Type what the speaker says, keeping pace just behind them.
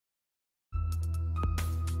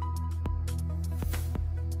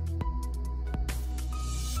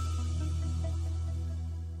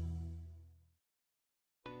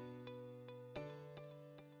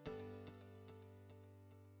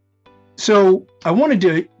So I wanted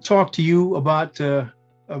to talk to you about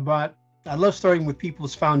I love starting with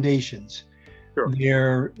people's foundations, Sure.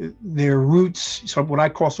 their roots, so what I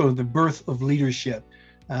call sort of the birth of leadership.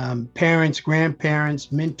 Parents,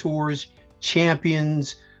 grandparents, mentors,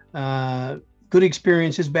 champions, good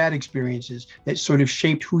experiences, bad experiences that sort of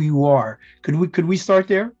shaped who you are. Could we start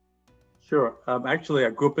there? Sure. Actually,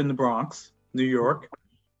 I grew up in the Bronx, New York.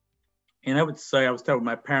 And I would say I was taught with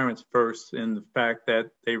my parents first in the fact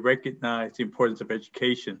that they recognized the importance of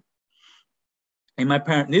education. And my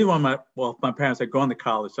parents, neither one of my parents had gone to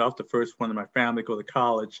college. So I was the first one in my family to go to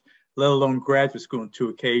college, let alone graduate school on 2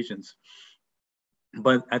 occasions.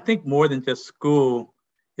 But I think more than just school,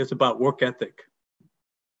 it's about work ethic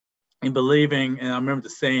and believing. And I remember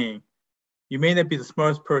the saying, you may not be the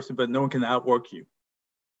smartest person, but no one can outwork you.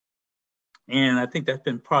 And I think that's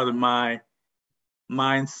been part of my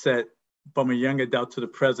mindset from a young adult to the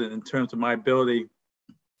present in terms of my ability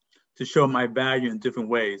to show my value in different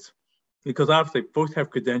ways. Because obviously folks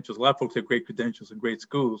have credentials. A lot of folks have great credentials in great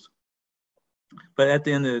schools. But at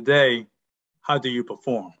the end of the day, how do you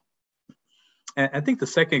perform? And I think the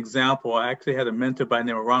second example, I actually had a mentor by the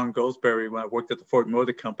name of Ron Goldsberry when I worked at the Ford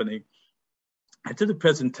Motor Company. I did a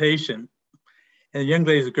presentation, and a young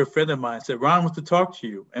lady, a good friend of mine, said, Ron wants to talk to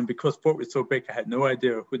you. And because Ford was so big, I had no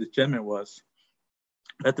idea who the gentleman was.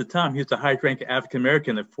 At the time, he was the highest-ranking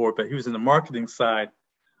African-American at Ford, but he was in the marketing side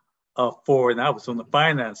of Ford, and I was on the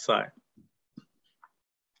finance side.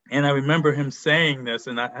 And I remember him saying this,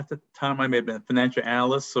 and at the time, I may have been a financial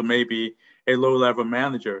analyst, so maybe a low-level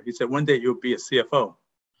manager. He said, one day you'll be a CFO.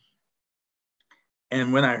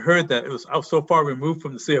 And when I heard that, I was so far removed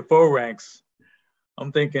from the CFO ranks.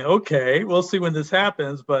 I'm thinking, okay, we'll see when this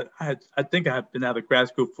happens. But I think I had been out of grad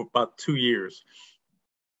school for about 2 years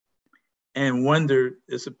and wondered,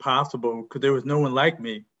 is it possible? Because there was no one like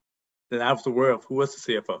me that I was aware of who was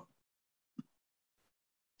the CFO.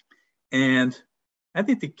 And I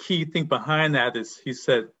think the key thing behind that is he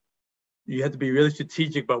said, you have to be really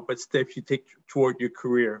strategic about what steps you take toward your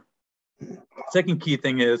career. Second key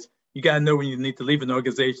thing is you got to know when you need to leave an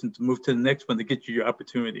organization to move to the next one to get you your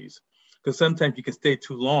opportunities. Because sometimes you can stay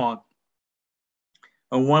too long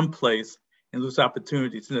in one place and lose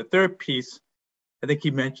opportunities. And the third piece, I think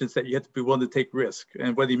he mentions that you have to be willing to take risk.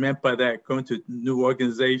 And what he meant by that, going to a new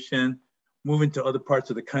organization, moving to other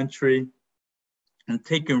parts of the country, and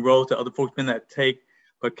taking roles that other folks may not take,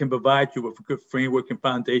 but can provide you with a good framework and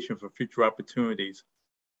foundation for future opportunities.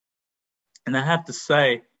 And I have to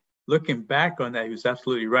say, looking back on that, he was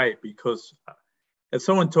absolutely right, because if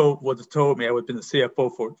someone would have told me I would have been the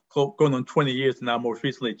CFO for going on 20 years and now most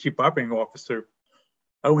recently Chief Operating Officer,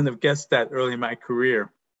 I wouldn't have guessed that early in my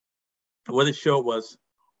career. What it showed was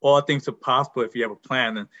all things are possible if you have a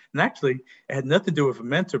plan. And actually, it had nothing to do with a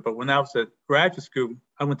mentor, but when I was at graduate school,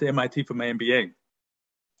 I went to MIT for my MBA. And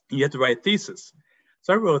you had to write a thesis.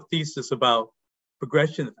 So I wrote a thesis about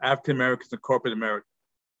progression of African Americans in corporate America.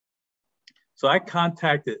 So I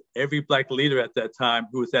contacted every Black leader at that time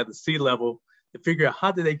who was at the C level to figure out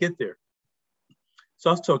how did they get there.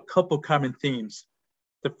 So I saw a couple common themes.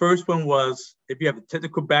 The first one was if you have a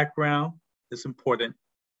technical background, it's important.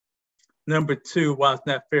 Number two, while it's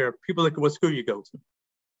not fair, people look at what school you go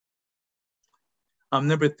to.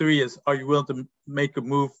 Number three is, are you willing to make a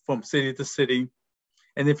move from city to city?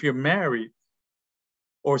 And if you're married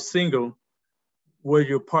or single, will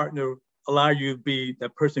your partner allow you to be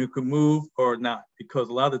that person who can move or not? Because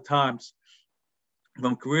a lot of times,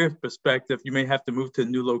 from a career perspective, you may have to move to a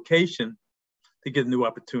new location to get a new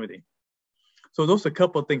opportunity. So those are a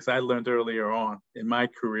couple of things I learned earlier on in my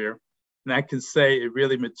career. And I can say it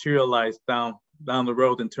really materialized down the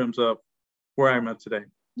road in terms of where I'm at today.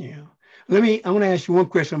 Yeah. I want to ask you one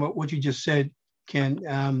question about what you just said,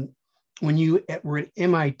 Ken. When you were at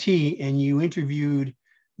MIT and you interviewed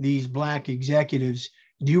these Black executives,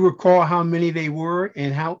 do you recall how many they were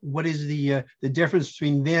and what is the difference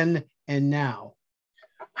between then and now?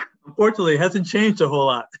 Unfortunately, it hasn't changed a whole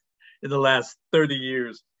lot in the last 30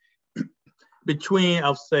 years. Between,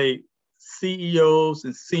 I'll say, CEOs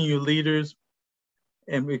and senior leaders,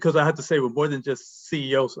 and because I have to say we're more than just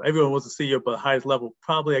CEOs, everyone was a CEO, but the highest level,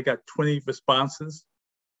 probably I got 20 responses.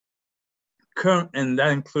 And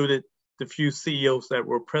that included the few CEOs that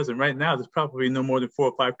were present. Right now, there's probably no more than 4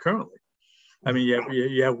 or 5 currently. I mean,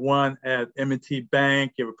 you have one at M&T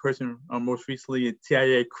Bank, you have a person most recently at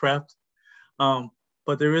TIA Craft.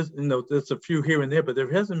 But there is, there's a few here and there, but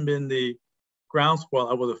there hasn't been the groundswell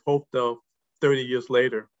I would have hoped of 30 years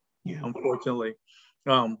later, unfortunately.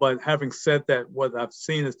 But having said that, what I've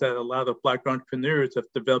seen is that a lot of Black entrepreneurs have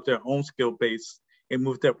developed their own skill base and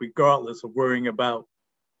moved up regardless of worrying about,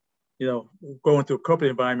 going to a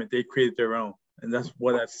corporate environment, they created their own. And that's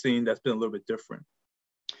what I've seen that's been a little bit different.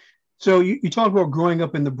 So you talk about growing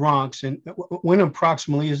up in the Bronx, and when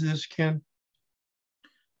approximately is this, Ken?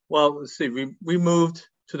 Well, let's see, we moved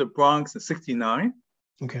to the Bronx in '69.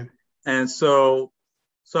 Okay. And so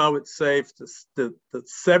I would say the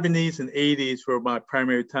 70s and 80s were my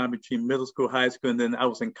primary time between middle school, high school, and then I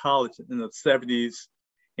was in college in the 70s,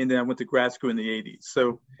 and then I went to grad school in the 80s.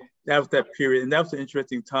 So that was that period, and that was an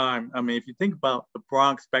interesting time. I mean, if you think about the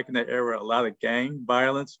Bronx back in that era, a lot of gang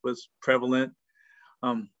violence was prevalent.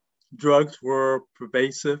 Drugs were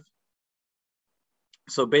pervasive.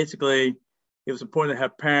 So basically, it was important to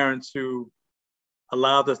have parents who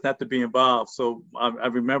allowed us not to be involved. So I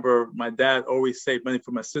remember my dad always saved money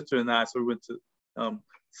for my sister and I, so we went to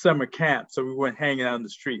summer camp, so we weren't hanging out in the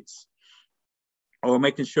streets. Or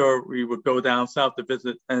making sure we would go down south to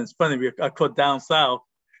visit. And it's funny, I called down south,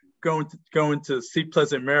 going to Seat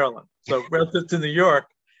Pleasant, Maryland. So relative to New York,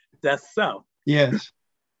 that's south. Yes.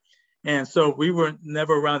 And so we were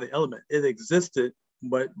never around the element. It existed,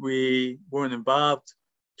 but we weren't involved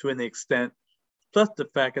to any extent. Plus the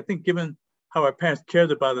fact, I think given how our parents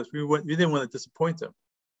cared about us, we didn't want to disappoint them.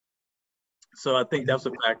 So I think that was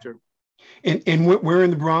a factor. And where in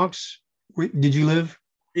the Bronx did you live?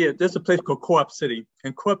 Yeah, there's a place called Co-op City.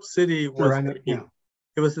 And Co-op City was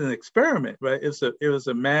it was an experiment, right? It was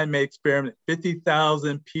a man-made experiment.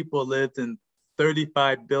 50,000 people lived in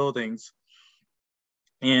 35 buildings.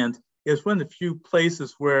 And it was one of the few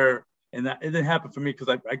places where, and it didn't happen for me because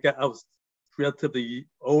I was relatively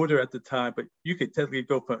older at the time, but you could technically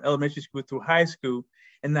go from elementary school through high school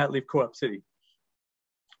and not leave Co-op City.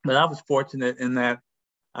 But I was fortunate in that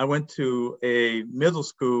I went to a middle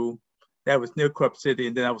school that was near Co-op City,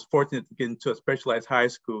 and then I was fortunate to get into a specialized high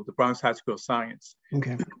school, the Bronx High School of Science.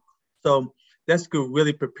 Okay. So that school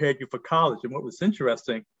really prepared you for college. And what was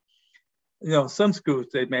interesting, some schools,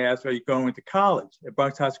 they may ask, are you going to college? At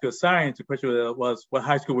Bronx High School of Science, the question was, what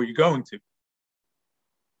high school were you going to?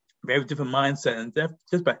 Very different mindset. And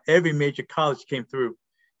just about every major college came through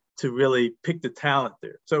to really pick the talent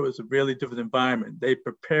there. So it was a really different environment. They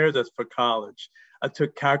prepared us for college. I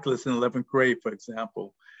took calculus in 11th grade, for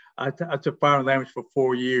example. I took foreign language for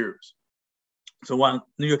 4 years. So while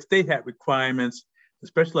New York State had requirements, the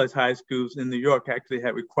specialized high schools in New York actually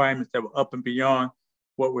had requirements that were up and beyond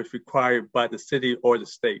what was required by the city or the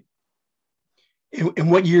state.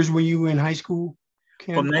 And what years were you in high school,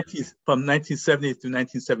 Ken? From 1970 through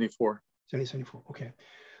 1974. 1974, okay.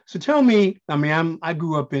 So tell me, I mean, I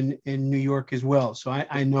grew up in New York as well, so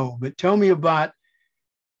I know, but tell me about,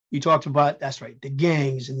 you talked about, that's right, the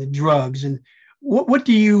gangs and the drugs, and what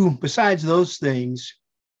do you, besides those things,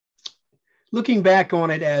 looking back on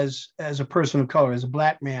it as a person of color, as a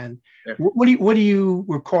Black man, yeah, what do you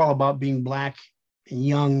recall about being Black and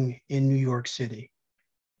young in New York City?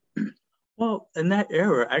 Well, in that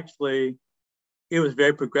era, actually, it was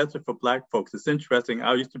very progressive for Black folks. It's interesting.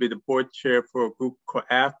 I used to be the board chair for a group called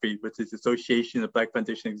ABFE, which is the Association of Black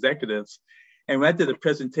Foundation Executives. And when I did a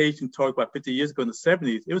presentation talk about 50 years ago in the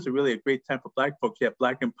 70s, it was really a great time for Black folks. You had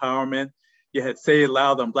Black empowerment. You had Say It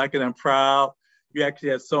Loud, I'm Black and I'm Proud. You actually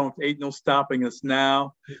had songs, Ain't No Stopping Us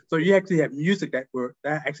Now. So you actually had music that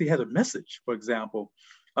actually had a message, for example.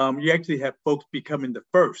 You actually had folks becoming the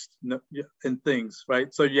first in things,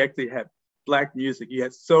 right? So you actually had Black music. You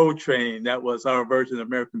had Soul Train, that was our version of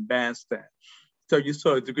American Bandstand. So you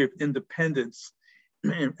saw a degree of independence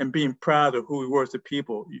and being proud of who we were as a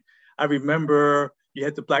people. I remember you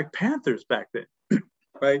had the Black Panthers back then,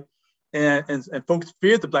 right? And folks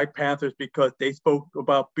feared the Black Panthers because they spoke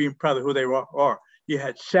about being proud of who they are. You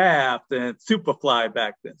had Shaft and Superfly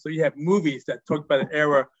back then. So you had movies that talked about an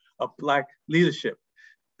era of Black leadership.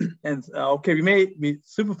 And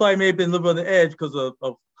Superfly may have been a little bit on the edge because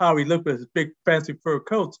of how he looked with his big fancy fur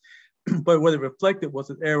coats, but what it reflected was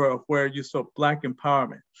an era of where you saw Black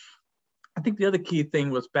empowerment. I think the other key thing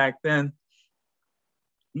was back then,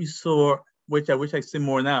 you saw, which I wish I see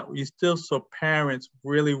more now, you still saw parents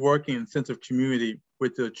really working in a sense of community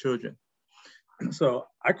with their children. So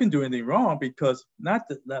I couldn't do anything wrong because not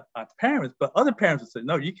my parents, but other parents would say,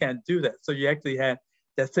 no, you can't do that. So you actually had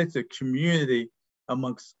that sense of community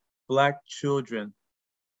amongst Black children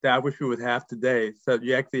that I wish we would have today. So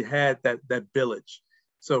you actually had that village.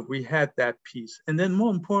 So we had that piece. And then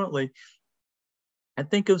more importantly, I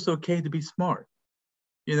think it was okay to be smart.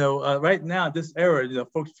 Right now, this era,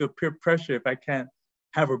 folks feel peer pressure if I can't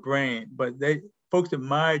have a brain, but folks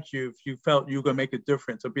admired you if you felt you were going to make a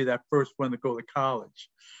difference or be that first one to go to college.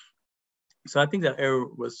 So I think that era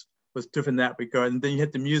was different in that regard. And then you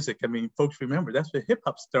had the music. I mean, folks remember that's where hip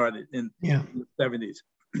hop started in the 70s,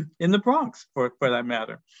 in the Bronx, for that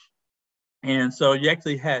matter. And so you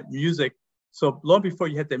actually had music. So long before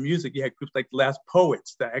you had that music, you had groups like Last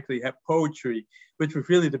Poets that actually had poetry, which was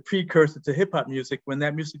really the precursor to hip hop music, when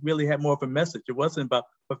that music really had more of a message. It wasn't about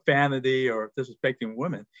profanity or disrespecting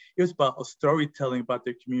women. It was about a storytelling about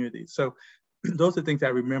their community. So those are the things I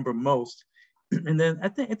remember most. And then I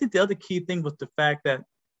think the other key thing was the fact that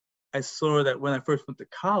I saw that when I first went to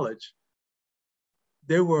college,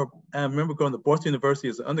 I remember going to Boston University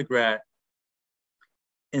as an undergrad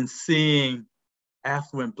and seeing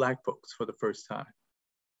affluent Black folks for the first time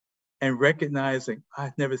and recognizing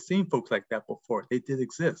I'd never seen folks like that before. They did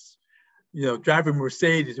exist. You know, driving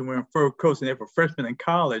Mercedes and wearing fur coats, and they were freshmen in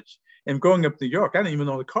college. And growing up in New York, I didn't even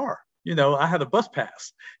own a car. You know, I had a bus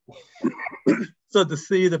pass. So to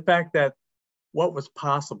see the fact that what was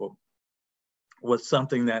possible was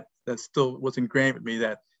something that still was ingrained with me,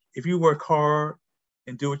 that if you work hard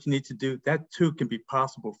and do what you need to do, that too can be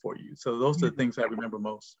possible for you. So those are the things I remember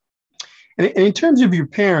most. And in terms of your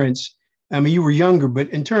parents, I mean, you were younger, but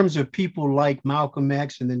in terms of people like Malcolm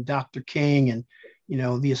X and then Dr. King and, you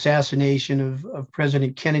know, the assassination of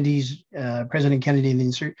President Kennedy and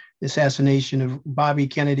the assassination of Bobby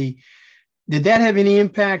Kennedy, did that have any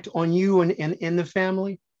impact on you and the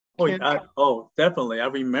family? Definitely. I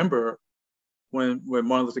remember when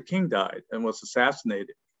Martin Luther King died and was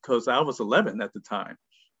assassinated, because I was 11 at the time.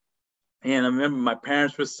 And I remember my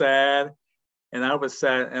parents were sad, and I was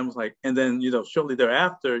sad, and was like, and then, you know, shortly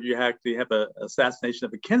thereafter, you actually have an assassination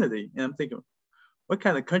of a Kennedy. And I'm thinking, what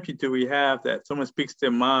kind of country do we have that someone speaks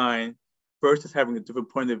their mind versus having a different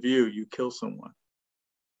point of view, you kill someone?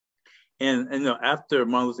 And you know, after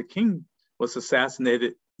Martin Luther King was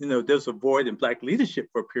assassinated, you know, there was a void in Black leadership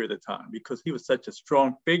for a period of time because he was such a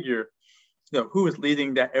strong figure. You know, who was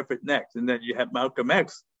leading that effort next? And then you had Malcolm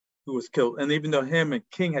X, who was killed. And even though him and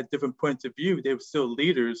King had different points of view, they were still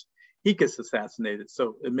leaders. He gets assassinated.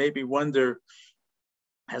 So it made me wonder,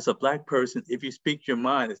 as a Black person, if you speak your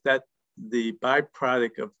mind, is that the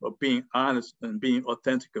byproduct of being honest and being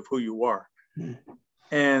authentic of who you are?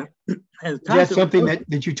 And is that something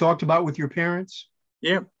that you talked about with your parents?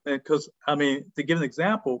 Yeah, because I mean, to give an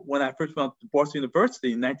example, when I first went to Boston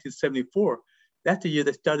University in 1974, that's the year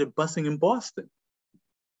they started busing in Boston.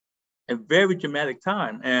 A very dramatic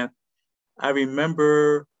time. And I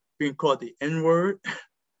remember being called the N-word,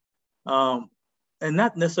 and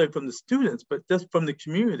not necessarily from the students, but just from the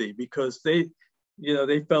community, because they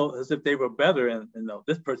felt as if they were better, and you know,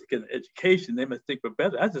 this person get an education, they must think we're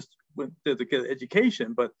better. I just went there to get an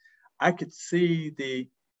education, but I could see the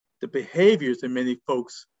behaviors in many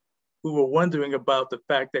folks who were wondering about the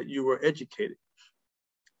fact that you were educated.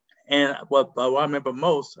 And what I remember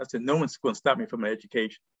most, I said, no one's going to stop me from my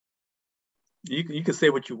education. You can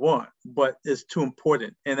say what you want, but it's too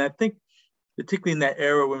important. And I think, particularly in that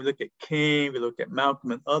era, when we look at King, we look at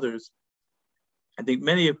Malcolm and others, I think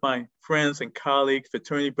many of my friends and colleagues,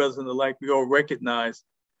 fraternity brothers and the like, we all recognize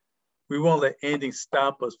we won't let anything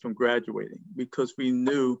stop us from graduating, because we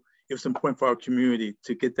knew it was important for our community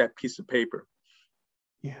to get that piece of paper.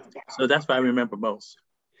 Yeah. So that's what I remember most.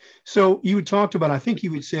 So you talked about, I think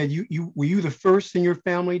you had said, were you the first in your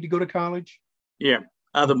family to go to college? Yeah,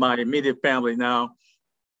 out of my immediate family now.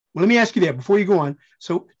 Well, let me ask you that before you go on.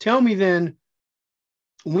 So tell me then,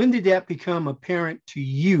 when did that become apparent to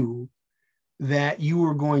you that you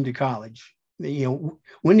were going to college? You know,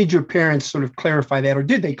 when did your parents sort of clarify that, or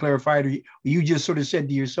did they clarify it, or you just sort of said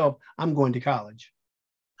to yourself, I'm going to college?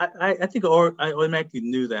 I think I automatically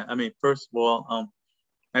knew that. I mean, first of all,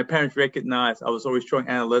 my parents recognized I was always strong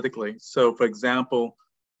analytically. So, for example,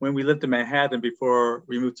 when we lived in Manhattan before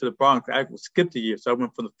we moved to the Bronx, I skipped a year. So I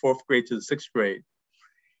went from the 4th grade to the 6th grade.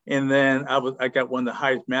 And then I got one of the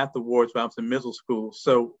highest math awards when I was in middle school.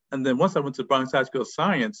 So, and then once I went to the Bronx High School of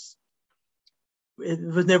Science, it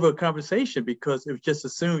was never a conversation because it was just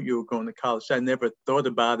assumed you were going to college. I never thought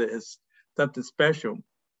about it as something special.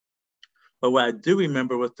 But what I do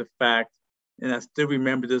remember was the fact, and I still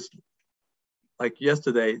remember this like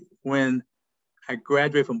yesterday, when I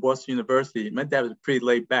graduated from Boston University, my dad was pretty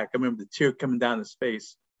laid back. I remember the tear coming down his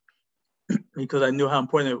face because I knew how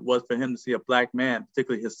important it was for him to see a Black man,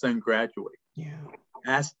 particularly his son, graduate. Yeah.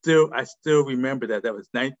 I still remember that. That was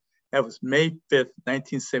May 5th,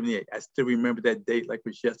 1978. I still remember that date like it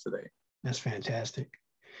was yesterday. That's fantastic.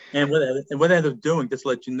 And what I ended up doing, just to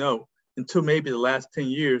let you know, until maybe the last 10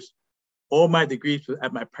 years, all my degrees were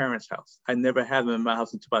at my parents' house. I never had them in my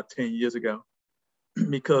house until about 10 years ago,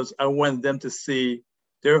 because I wanted them to see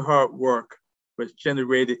their hard work was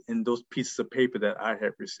generated in those pieces of paper that I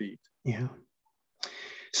had received. Yeah.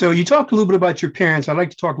 So you talked a little bit about your parents. I'd like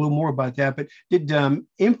to talk a little more about that, but did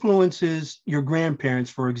influences your grandparents,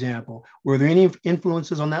 for example, were there any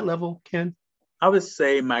influences on that level, Ken? I would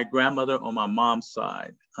say my grandmother on my mom's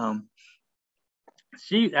side.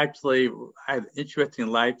 She actually had an interesting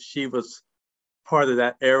life. She was part of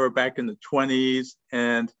that era back in the 20s.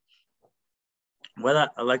 And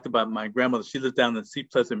what I liked about my grandmother, she lived down in Sea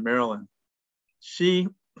Pleasant, Maryland. She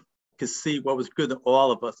could see what was good in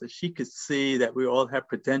all of us, and she could see that we all have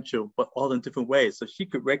potential, but all in different ways. So she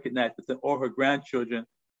could recognize within all her grandchildren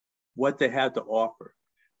what they had to offer.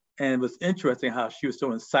 And it was interesting how she was so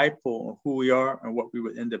insightful on who we are and what we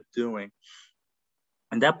would end up doing.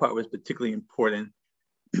 And that part was particularly important.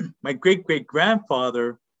 My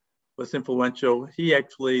great-great-grandfather was influential. He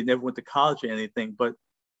actually never went to college or anything, but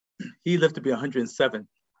he lived to be 107.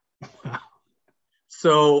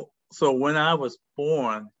 So when I was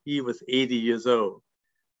born, he was 80 years old.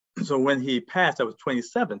 So when he passed, I was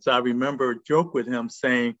 27. So I remember a joke with him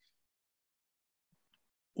saying,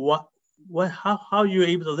 how are you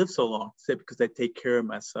able to live so long? He said, because I take care of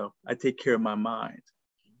myself. I take care of my mind.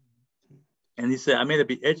 And he said, I may not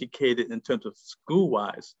be educated in terms of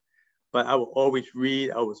school-wise, but I will always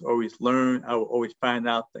read, I will always learn, I will always find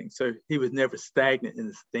out things. So he was never stagnant in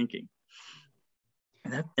his thinking.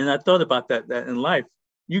 And I thought about that in life.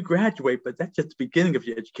 You graduate, but that's just the beginning of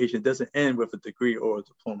your education. It doesn't end with a degree or a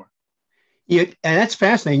diploma. Yeah, and that's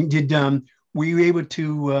fascinating. Were you able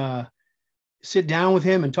to sit down with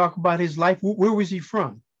him and talk about his life? Where was he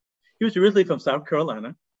from? He was originally from South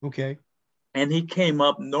Carolina. Okay. And he came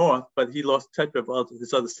up north, but he lost touch with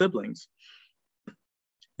his other siblings.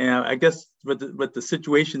 And I guess with the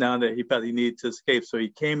situation down there, he felt he needed to escape. So he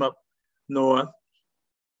came up north,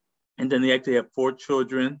 and then he actually had 4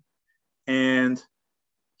 children. And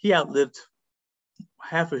he outlived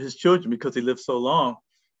half of his children because he lived so long.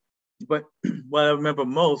 But what I remember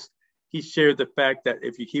most, he shared the fact that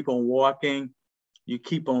if you keep on walking, you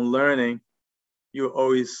keep on learning, you'll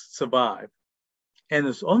always survive. And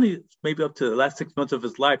it's only maybe up to the last 6 months of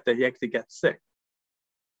his life that he actually got sick.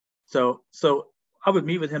 So I would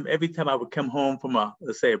meet with him every time I would come home from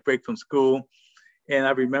let's say a break from school. And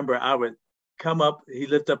I remember I would come up, he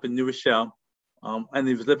lived up in New Rochelle, and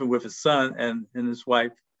he was living with his son and his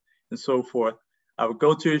wife and so forth. I would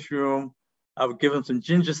go to his room, I would give him some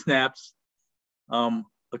ginger snaps, a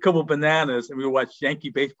couple of bananas, and we would watch Yankee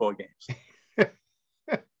baseball games.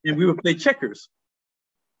 And we would play checkers.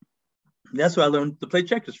 That's where I learned to play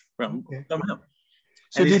checkers from him.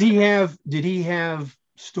 So did he have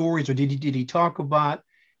stories, or did he talk about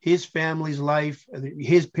his family's life,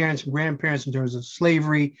 his parents and grandparents, in terms of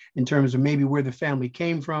slavery, in terms of maybe where the family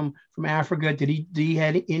came from Africa? Did he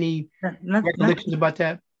have any recollections about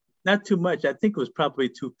that? Not too much. I think it was probably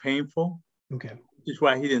too painful. Okay. Which is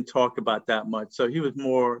why he didn't talk about that much. So he was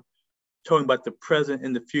more talking about the present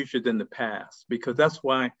and the future than the past, because that's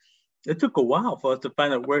why it took a while for us to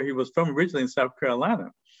find out where he was from, originally in South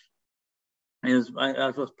Carolina. And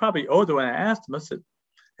I was probably older when I asked him. I said,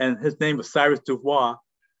 and his name was Cyrus Dubois,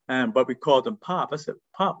 but we called him Pop. I said,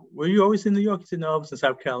 Pop, were you always in New York? He said, no, I was in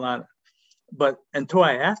South Carolina. But until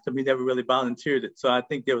I asked him, he never really volunteered it. So I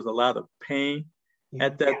think there was a lot of pain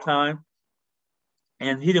at that time.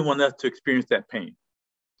 And he didn't want us to experience that pain.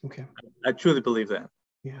 Okay. I truly believe that.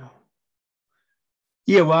 Yeah.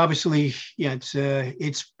 Yeah, well, obviously, yeah,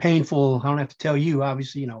 it's painful. I don't have to tell you,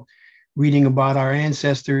 obviously, reading about our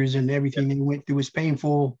ancestors and everything they went through is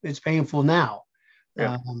painful. It's painful now.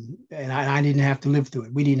 Yeah. And I didn't have to live through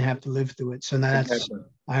it. We didn't have to live through it. So that's, exactly.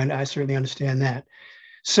 I certainly understand that.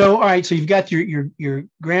 So, all right, so you've got your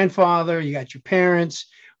grandfather, you got your parents.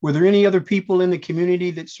 Were there any other people in the community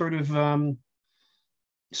that sort of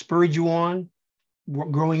spurred you on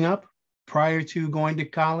growing up prior to going to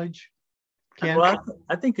college? Ken? Well,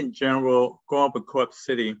 I think in general, growing up in Corp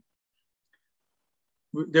City,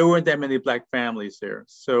 there weren't that many Black families there.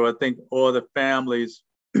 So I think all the families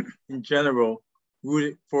in general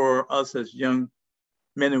rooted for us as young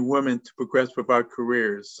men and women to progress with our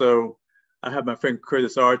careers. So I have my friend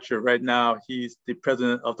Curtis Archer right now. He's the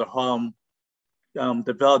president of the Harlem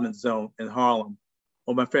Development Zone in Harlem.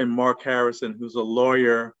 Or my friend Mark Harrison, who's a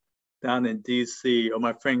lawyer down in DC. Or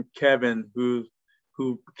my friend Kevin, who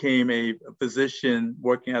became a physician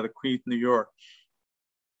working out of Queens, New York.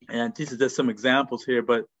 And these are just some examples here,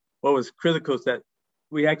 but what was critical is that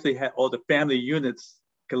we actually had all the family units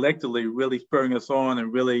collectively really spurring us on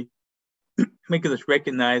and really making us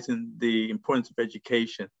recognizing the importance of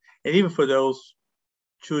education. And even for those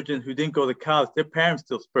children who didn't go to college, their parents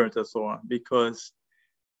still spurred us on, because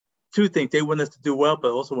 2 things, they want us to do well, but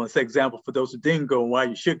also want to set example for those who didn't go and why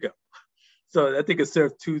you should go. So I think it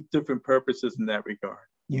served 2 different purposes in that regard.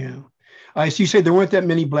 Yeah. So you said there weren't that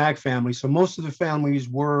many Black families. So most of the families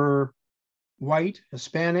were white,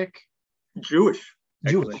 Hispanic, Jewish,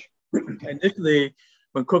 actually. Jewish. Okay. Initially,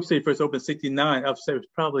 when Corp City first opened in '69, I would say it was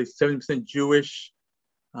probably 70% Jewish,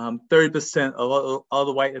 30% of all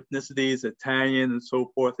the white ethnicities, Italian and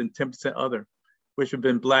so forth, and 10% other, which have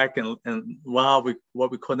been Black and what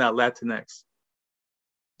we call now Latinx.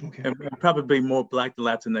 Okay. And probably more Black than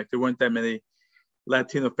Latinx. There weren't that many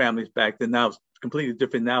Latino families back then. Now it's completely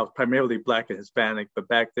different. Now it's primarily Black and Hispanic, but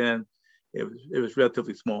back then it was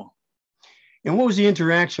relatively small. And what was the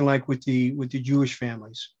interaction like with the Jewish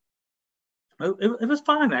families? It was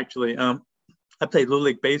fine, actually. I played Little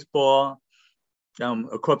League Baseball,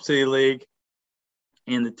 a Corp City League,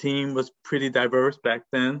 and the team was pretty diverse back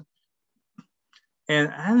then. And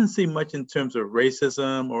I didn't see much in terms of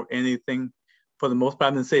racism or anything. For the most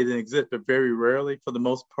part, I didn't say it didn't exist, but very rarely for the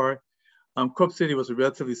most part. Corp City was a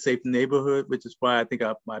relatively safe neighborhood, which is why I think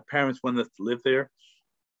my parents wanted us to live there.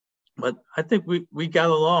 But I think we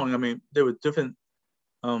got along. I mean, there were different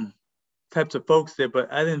types of folks there,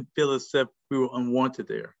 but I didn't feel as if we were unwanted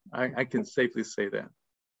there. I can safely say that.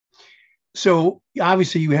 So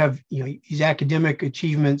obviously you have these academic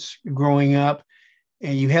achievements growing up,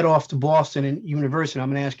 and you head off to Boston and University. I'm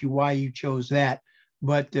going to ask you why you chose that.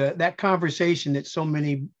 But that conversation that so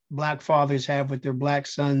many Black fathers have with their Black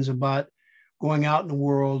sons about going out in the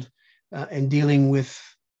world and dealing with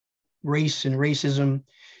race and racism.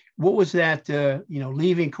 What was that,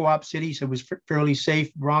 leaving Co-op City? So it was fairly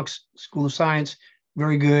safe. Bronx School of Science,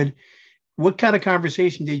 very good. What kind of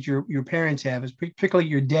conversation did your parents have, particularly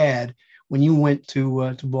your dad, when you went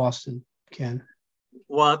to Boston, Ken?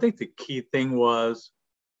 Well, I think the key thing was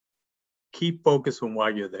keep focused on why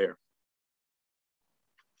you're there.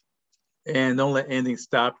 And don't let anything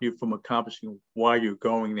stop you from accomplishing why you're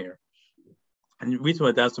going there. And the reason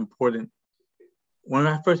why that's important, when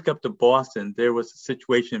I first got to Boston, there was a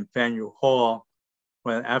situation in Faneuil Hall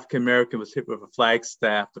when an African-American was hit with a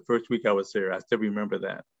flagstaff the first week I was there. I still remember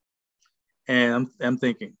that. And I'm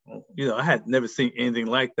thinking, I had never seen anything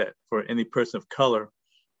like that for any person of color.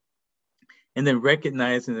 And then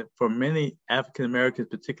recognizing that for many African-Americans,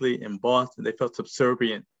 particularly in Boston, they felt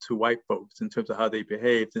subservient to white folks in terms of how they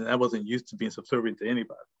behaved. And I wasn't used to being subservient to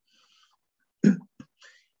anybody.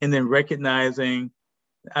 And then recognizing,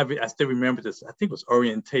 I still remember this, I think it was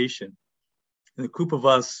orientation. And a group of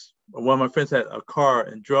us, one of my friends had a car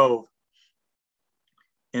and drove.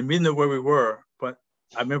 And we didn't know where we were, but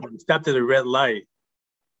I remember we stopped at a red light.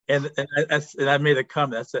 And I made a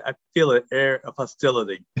comment. I said, I feel an air of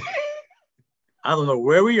hostility. I don't know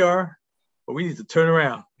where we are, but we need to turn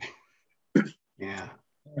around. Yeah.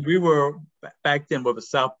 We were back then with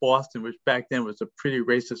South Boston, which back then was a pretty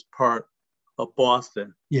racist part of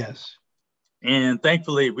Boston. Yes. And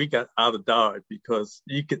thankfully we got out of Dodge because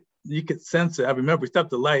you could sense it. I remember we stopped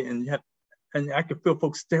the light and I could feel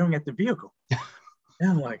folks staring at the vehicle. And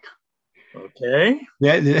I'm like, okay.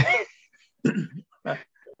 Yeah.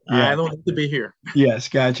 I don't have to be here. Yes,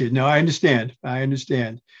 gotcha. No, I understand.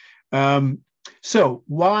 So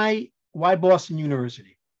why Boston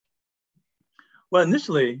University? Well,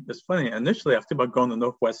 initially, it's funny. Initially, I was thinking about going to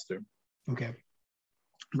Northwestern. Okay.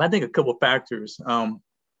 But I think a couple of factors.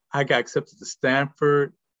 I got accepted to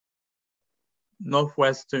Stanford,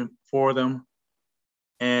 Northwestern, Fordham,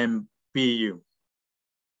 and BU.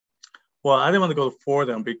 Well, I didn't want to go to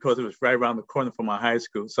Fordham because it was right around the corner from my high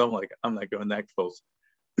school. So I'm like, I'm not going that close.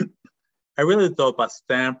 I really thought about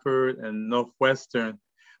Stanford and Northwestern.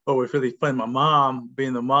 But it was really fun. My mom,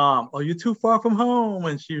 being the mom, oh, you're too far from home.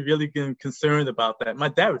 And she really getting concerned about that. My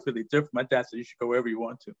dad was really different. My dad said, you should go wherever you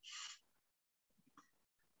want to.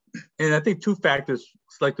 And I think two factors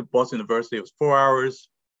selected Boston University. It was 4 hours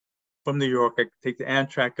from New York. I could take the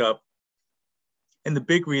Amtrak up. And the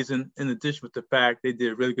big reason, in addition with the fact they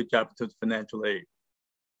did a really good job in terms of financial aid.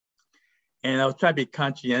 And I was trying to be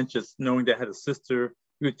conscientious, knowing that I had a sister.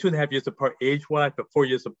 We were 2.5 years apart age-wise, but 4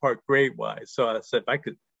 years apart grade-wise. So I said, if I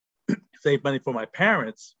could save money for my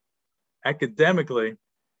parents academically,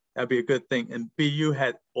 that'd be a good thing. And BU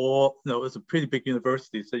had all, it was a pretty big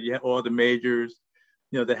university. So you had all the majors,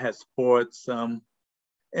 that had sports. And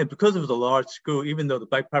because it was a large school, even though the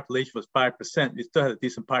Black population was 5%, you still had a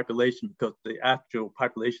decent population because the actual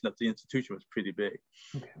population of the institution was pretty big.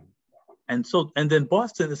 Okay. And then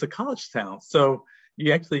Boston is a college town. So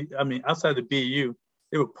you actually, outside of BU,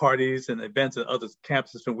 there were parties and events at other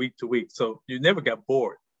campuses from week to week. So you never got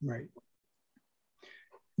bored. Right.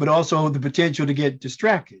 But also the potential to get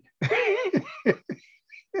distracted.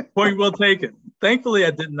 Point well taken. Thankfully,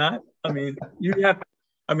 I did not. I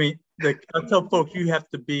tell folks you have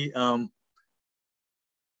to be,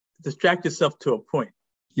 distract yourself to a point.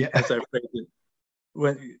 Yeah. As I phrased it.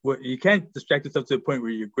 When you can't distract yourself to the point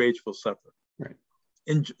where your grades will suffer. Right.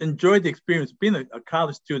 Enjoy the experience. Being a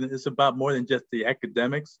college student is about more than just the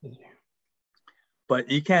academics. But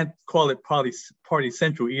you can't call it party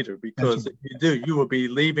central either, because if you do, you will be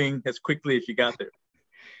leaving as quickly as you got there.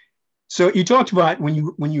 So you talked about when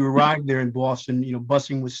you arrived there in Boston,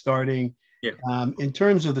 busing was starting. Yeah. In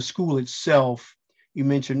terms of the school itself, you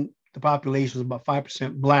mentioned the population was about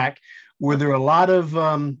 5% Black. Were there a lot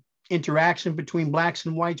of interaction between Blacks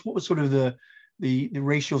and whites? What was sort of the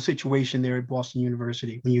racial situation there at Boston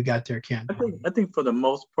University when you got there, Ken? I think for the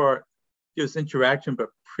most part, it was interaction, but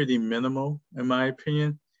pretty minimal, in my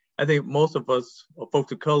opinion. I think most of us, or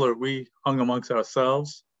folks of color, we hung amongst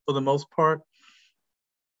ourselves for the most part,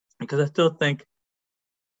 because I still think,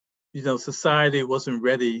 society wasn't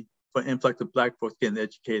ready for influx of Black folks getting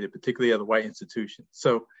educated, particularly at a white institution.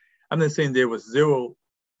 So I'm not saying there was zero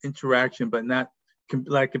interaction, but not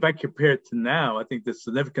like if I compare it to now, I think there's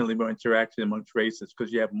significantly more interaction amongst races,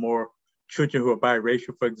 because you have more children who are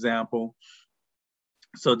biracial, for example.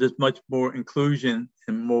 So there's much more inclusion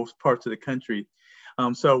in most parts of the country.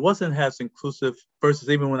 So it wasn't as inclusive versus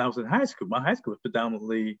even when I was in high school. My high school was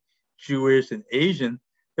predominantly Jewish and Asian.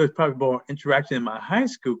 There was probably more interaction in my high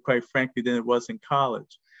school, quite frankly, than it was in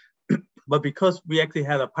college. But because we actually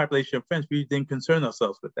had a population of friends, we didn't concern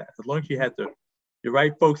ourselves with that. As long as you had the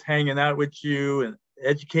right folks hanging out with you and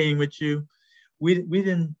educating with you, we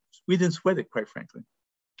didn't sweat it, quite frankly.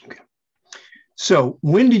 Okay. So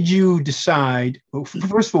when did you decide, well,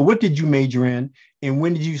 first of all, what did you major in? And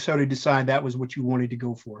when did you sort of decide that was what you wanted to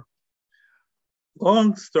go for?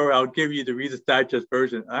 Long story, I'll give you the Reader's Digest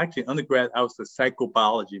version. Actually, undergrad, I was a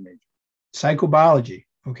psychobiology major. Psychobiology,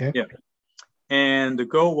 okay. Yeah. And the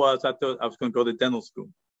goal was, I thought I was going to go to dental school.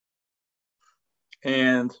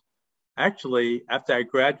 And actually, after I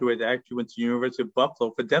graduated, I actually went to the University of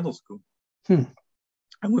Buffalo for dental school. I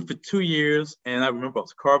went for 2 years, and I remember I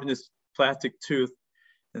was carving this plastic tooth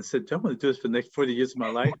and said, I want to do this for the next 40 years of my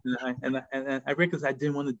life. And I realized I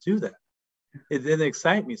didn't want to do that. It didn't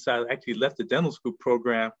excite me. So I actually left the dental school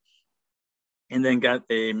program and then got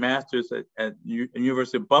a master's at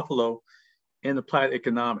University of Buffalo in applied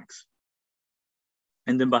economics.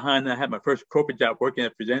 And then behind that, I had my first corporate job working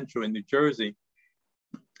at Prudential in New Jersey.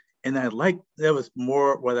 And that was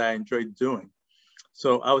more what I enjoyed doing.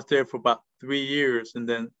 So I was there for about 3 years. And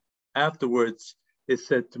then afterwards, they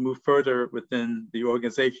said to move further within the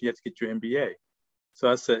organization, you have to get your MBA. So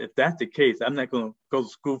I said, if that's the case, I'm not going to go to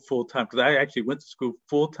school full time, because I actually went to school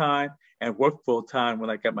full time and worked full time when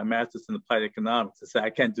I got my master's in applied economics. I said, I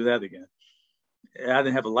can't do that again. I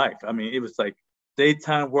didn't have a life. I mean, it was like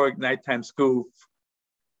daytime work, nighttime school.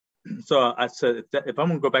 So I said, if I'm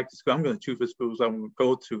going to go back to school, I'm going to choose which schools I'm going to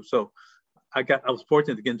go to. So I was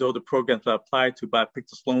fortunate to get into all the programs I applied to, but I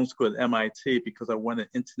picked the Sloan School at MIT because I wanted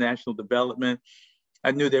international development.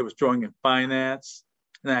 I knew they was drawing in finance,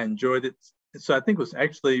 and I enjoyed it. So I think it was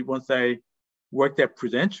actually once I worked at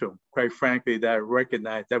Prudential, quite frankly, that I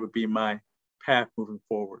recognized that would be my path moving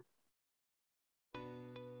forward.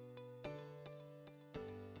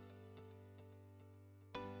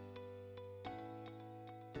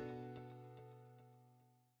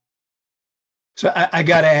 So I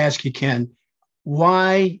got to ask you, Ken,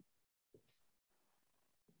 why,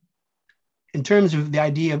 in terms of the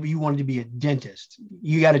idea of you wanted to be a dentist,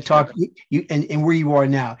 you got to talk and where you are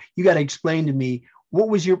now, you got to explain to me what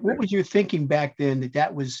was your thinking back then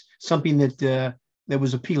that was something that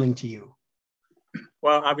was appealing to you?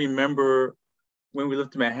 Well, I remember when we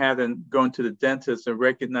lived in Manhattan, going to the dentist and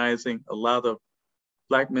recognizing a lot of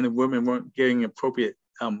Black men and women weren't getting appropriate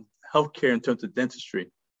health care in terms of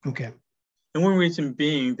dentistry. Okay. And one reason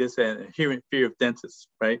being there's an inherent fear of dentists,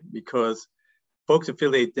 right? Because folks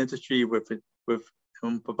affiliate dentistry with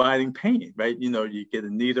providing pain, right? You get a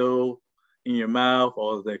needle in your mouth,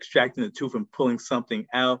 or they're extracting the tooth and pulling something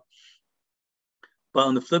out. But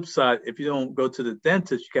on the flip side, if you don't go to the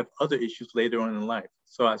dentist, you have other issues later on in life.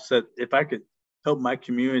 So I said, if I could help my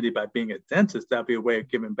community by being a dentist, that'd be a way of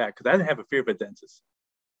giving back, because I didn't have a fear of a dentist.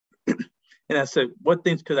 And I said, what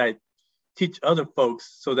things could I teach other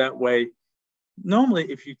folks so that way,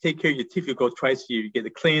 normally if you take care of your teeth, you go twice a year, you get a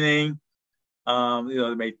cleaning,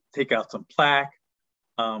 they may take out some plaque,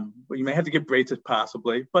 but you may have to get braces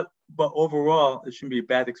possibly, but overall, it shouldn't be a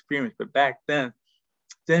bad experience. But back then,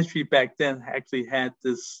 dentistry actually had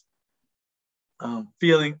this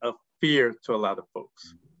feeling of fear to a lot of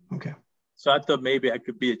folks. Okay. So I thought maybe I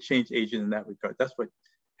could be a change agent in that regard. That's what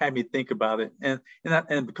had me think about it. And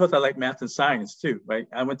because I like math and science too, right?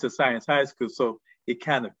 I went to science high school, so it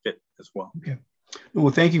kind of fit as well. Okay.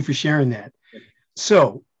 Well, thank you for sharing that.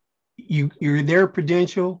 So you're there at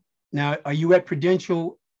Prudential. Now, are you at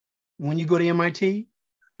Prudential when you go to MIT?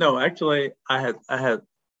 No, actually, I had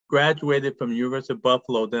graduated from the University of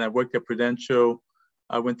Buffalo. Then I worked at Prudential.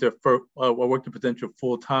 I worked at Prudential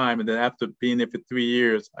full time, and then after being there for 3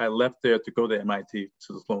 years, I left there to go to MIT,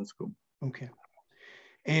 to the Sloan School. Okay.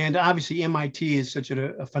 And obviously, MIT is such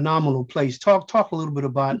a phenomenal place. Talk a little bit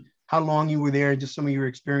about how long you were there, just some of your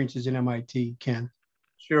experiences in MIT, Ken.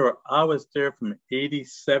 Sure. I was there from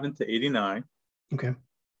 87 to 89. Okay.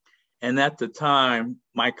 And at the time,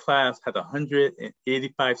 my class had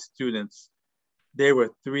 185 students. There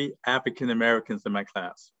were 3 African Americans in my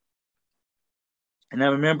class. And I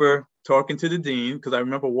remember talking to the dean, because I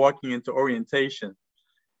remember walking into orientation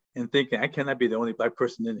and thinking, I cannot be the only Black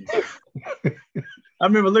person in here. I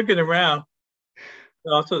remember looking around,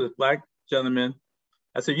 also this Black gentleman.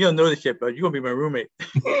 I said, you don't know this yet, but you're going to be my roommate.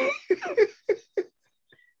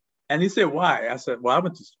 And he said, why? I said, well, I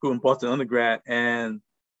went to school in Boston undergrad, and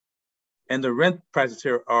the rent prices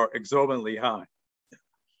here are exorbitantly high.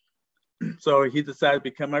 So he decided to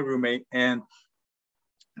become my roommate. And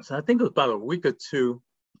so I think it was about a week or 2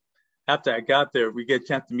 after I got there, we get a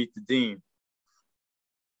chance to meet the dean.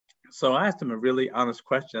 So I asked him a really honest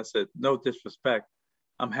question. I said, no disrespect,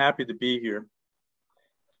 I'm happy to be here.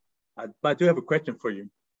 But I do have a question for you.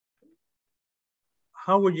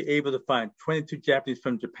 How were you able to find 22 Japanese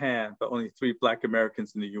from Japan, but only 3 Black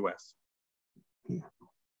Americans in the US?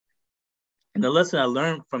 And the lesson I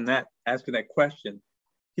learned from that, asking that question,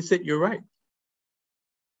 he said, you're right.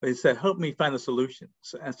 But he said, help me find a solution.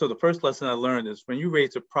 And so the first lesson I learned is when you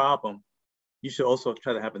raise a problem, you should also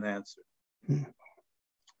try to have an answer.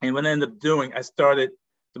 And what I ended up doing, I started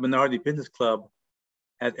the Minority Business Club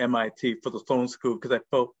at MIT for the Sloan School because I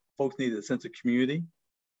felt folks needed a sense of community.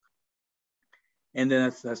 And then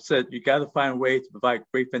as I said, you got to find ways to provide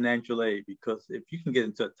great financial aid, because if you can get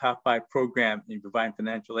into a top 5 program and you provide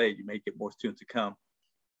financial aid, you may get more students to come.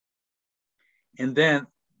 And then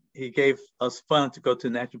he gave us funds to go to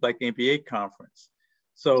the National Black MBA Conference.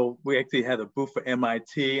 So we actually had a booth for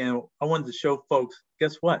MIT, and I wanted to show folks,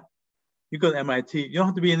 guess what? You go to MIT, you don't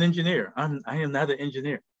have to be an engineer. I am not an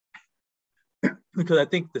engineer. Because I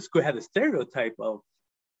think the school had a stereotype of,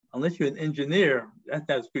 unless you're an engineer, that's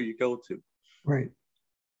not the school you go to. Right.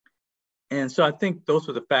 And so I think those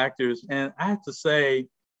were the factors. And I have to say,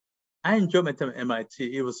 I enjoyed my time at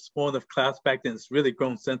MIT. It was a small enough class back then. It's really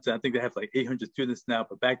grown since then. I think they have like 800 students now,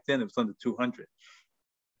 but back then it was under 200.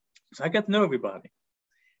 So I got to know everybody.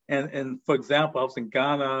 And for example, I was in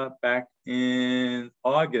Ghana back in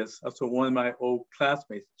August. I saw one of my old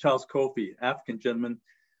classmates, Charles Kofi, African gentleman,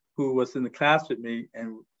 who was in the class with me.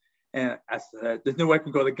 And I said, there's no way I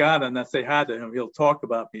can go to Ghana and not say hi to him. He'll talk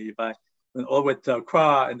about me. If I went all the way to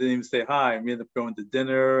Accra and didn't even say hi, and we ended up going to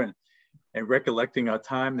dinner and recollecting our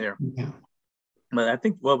time there. Yeah. But I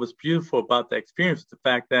think what was beautiful about the experience is the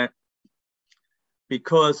fact that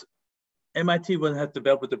because MIT wouldn't have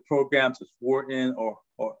developed the programs as Wharton or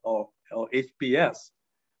HBS,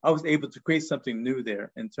 I was able to create something new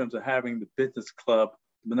there in terms of having the business club,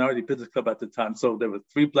 Minority Business Club at the time. So there were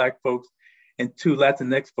 3 Black folks and 2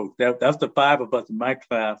 Latinx folks. That was the 5 of us in my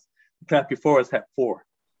class. The class before us had 4.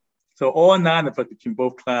 So all 9 of us between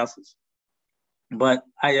both classes. But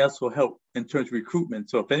I also help in terms of recruitment.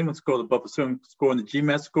 So if anyone scored above a certain score on the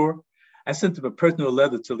GMAT score, I sent them a personal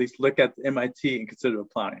letter to at least look at the MIT and consider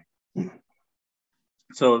applying.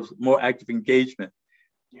 So it's more active engagement.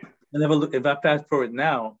 Yeah. And if I fast forward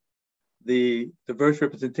now, the diverse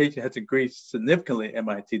representation has increased significantly at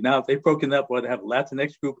MIT. Now they've broken up where they have a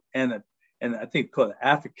Latinx group and I think called an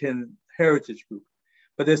African Heritage group.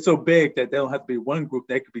 But they're so big that they don't have to be one group.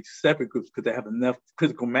 They could be separate groups because they have enough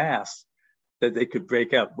critical mass that they could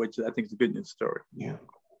break up, which I think is a good news story. Yeah.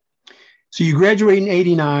 So you graduate in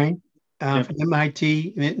 89 from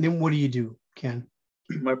MIT, and then what do you do, Ken?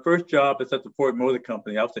 My first job is at the Ford Motor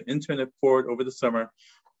Company. I was an intern at Ford over the summer,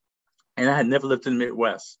 and I had never lived in the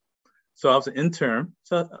Midwest. So I was an intern.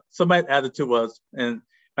 So my attitude was, and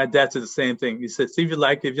my dad said the same thing. He said, see if you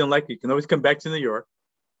like it. If you don't like it, you can always come back to New York.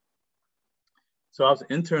 So I was an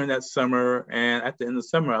intern that summer, and at the end of the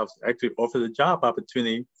summer, I was actually offered a job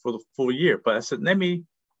opportunity for the full year. But I said, let me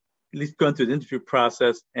at least go into the interview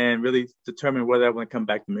process and really determine whether I want to come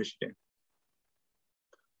back to Michigan.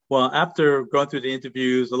 Well, after going through the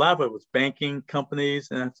interviews, a lot of it was banking companies,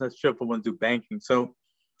 and I'm not sure if I want to do banking. So,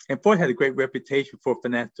 and Ford had a great reputation for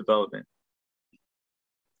finance development.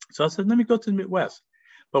 So I said, let me go to the Midwest.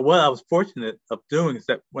 But what I was fortunate of doing is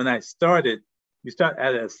that when I started, we start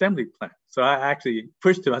at an assembly plant. So I actually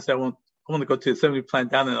pushed him. I said, I want to go to the assembly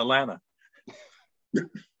plant down in Atlanta.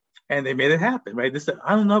 And they made it happen, right? They said,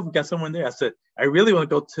 I don't know if we got someone there. I said, I really want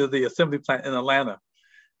to go to the assembly plant in Atlanta.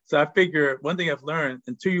 So I figure one thing I've learned,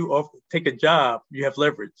 until you take a job, you have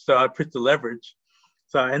leverage. So I pushed the leverage.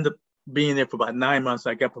 So I ended up being there for about 9 months.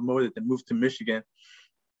 I got promoted and moved to Michigan.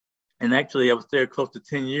 And actually, I was there close to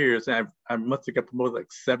 10 years. And I must have got promoted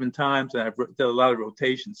like 7 times. And I did a lot of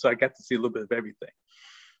rotations. So I got to see a little bit of everything.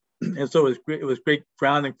 And so it was great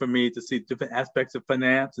grounding for me to see different aspects of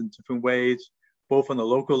finance in different ways, both on the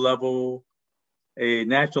local level, a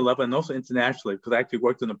national level, and also internationally, because I actually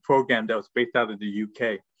worked on a program that was based out of the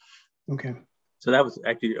UK. Okay. So that was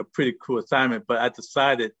actually a pretty cool assignment, but I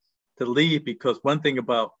decided to leave because one thing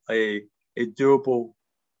about a durable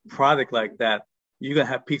product like that, you're going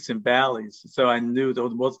to have peaks and valleys. So I knew the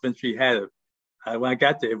most eventually had it. When I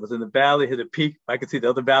got there, it was in the valley, hit a peak. I could see the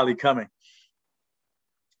other valley coming.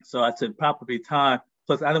 So I said, probably time.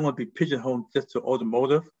 Plus, I didn't want to be pigeonholed just to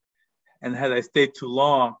automotive. And had I stayed too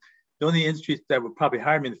long, the only industries that would probably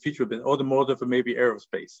hire me in the future would have been automotive or maybe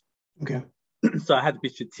aerospace. Okay. So I had to be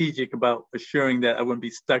strategic about assuring that I wouldn't be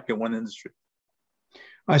stuck in one industry.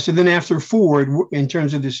 So then after Ford, in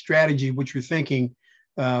terms of the strategy, what you're thinking,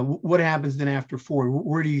 what happens then after Ford?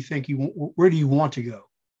 Where do you think where do you want to go?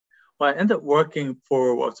 Well, I ended up working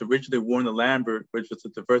for what was originally Warner Lambert, which was a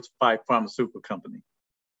diversified pharmaceutical company.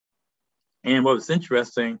 And what was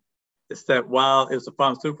interesting is that while it was a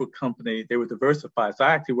pharmaceutical company, they were diversified. So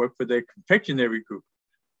I actually worked for their confectionery group.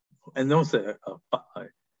 And no one said,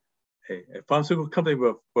 a pharmaceutical company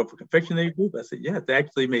with a confectionery group? I said, yeah, they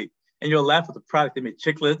actually made, and you'll laugh at the product, they made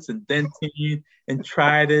chiclets and Dentine and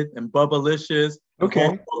Trident and Bubblicious.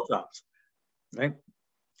 Okay. Tops, right?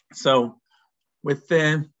 So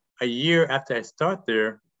within a year after I start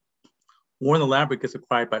there, Warner Lambert gets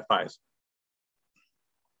acquired by Pfizer.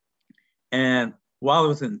 And while it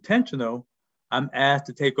was intentional, I'm asked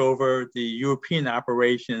to take over the European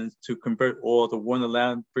operations to convert all the Warner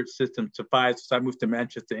Lambert systems to Pfizer. So I moved to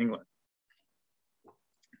Manchester, England.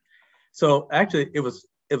 So actually, it was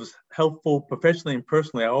helpful professionally and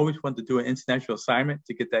personally. I always wanted to do an international assignment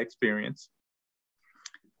to get that experience.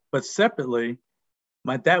 But separately,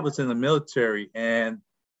 my dad was in the military, and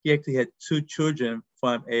he actually had 2 children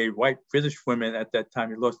from a white British woman at that time.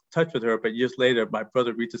 He lost touch with her, but years later, my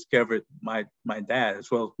brother rediscovered my dad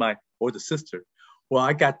as well as my older sister. Well,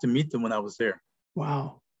 I got to meet them when I was there.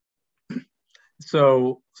 Wow.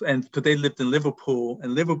 So, and because they lived in Liverpool,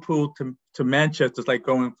 and Liverpool to Manchester is like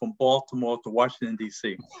going from Baltimore to Washington,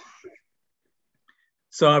 D.C.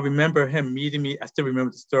 So I remember him meeting me. I still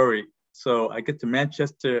remember the story. So I get to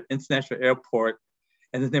Manchester International Airport,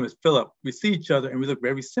 and his name is Philip. We see each other, and we look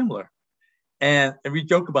very similar. And we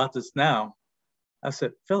joke about this now. I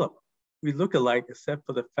said, Philip, we look alike except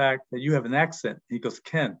for the fact that you have an accent. And he goes,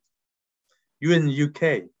 Ken, you're in the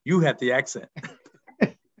UK. You have the accent.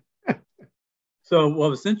 So what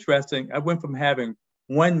was interesting, I went from having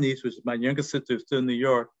one niece, which is my younger sister still in New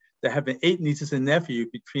York, to having 8 nieces and nephews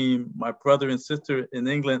between my brother and sister in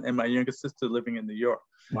England and my younger sister living in New York.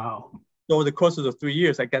 Wow. So over the course of the 3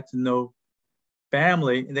 years, I got to know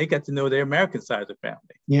family, and they got to know their American side of the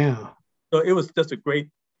family. Yeah. So it was just a great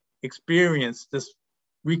experience, just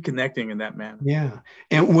reconnecting in that manner. Yeah.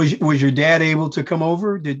 And was your dad able to come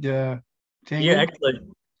over? Yeah,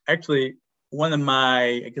 actually, one of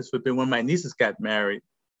my nieces got married.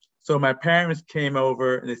 So my parents came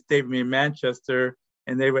over and they stayed with me in Manchester,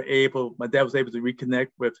 and my dad was able to reconnect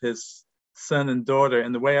with his son and daughter.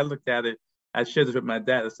 And the way I looked at it, I shared this with my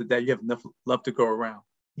dad. I said, Dad, you have enough love to go around.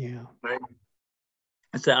 Yeah. Right?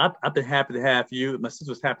 I said, I've been happy to have you. My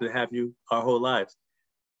sister was happy to have you our whole lives.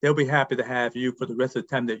 They'll be happy to have you for the rest of the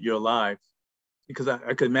time that you're alive. Because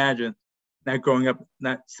I could imagine not growing up,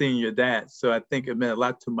 not seeing your dad. So I think it meant a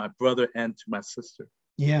lot to my brother and to my sister.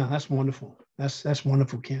 Yeah, that's wonderful. That's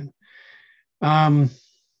wonderful, Ken.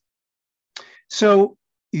 So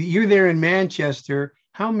you're there in Manchester.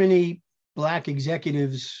 How many Black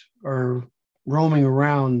executives are roaming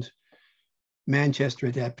around Manchester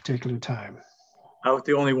at that particular time? I was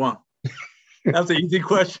the only one. That's an easy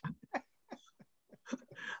question.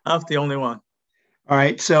 I was the only one. All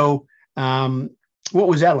right. So what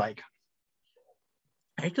was that like?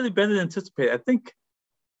 Actually, better than anticipated. I think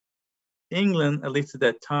England, at least at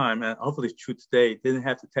that time, and hopefully it's true today, didn't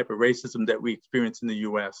have the type of racism that we experience in the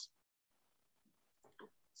US.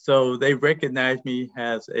 So they recognized me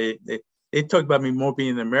as they talked about me more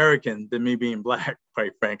being American than me being Black,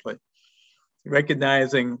 quite frankly.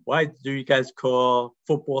 Recognizing, why do you guys call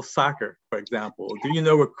football soccer, for example? Do you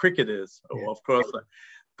know what cricket is? Yeah. Well, of course,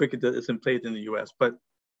 cricket isn't played in the US, but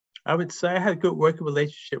I would say I had a good working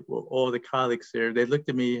relationship with all the colleagues there. They looked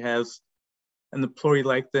at me as an employee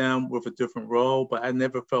like them with a different role, but I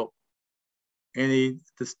never felt any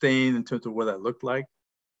disdain in terms of what I looked like.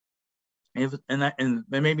 And it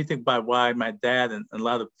made me think about why my dad and a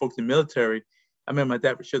lot of folks in the military, I remember my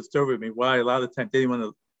dad would share the story with me, why a lot of times they didn't want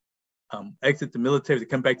to exit the military to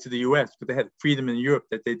come back to the U.S. because they had freedom in Europe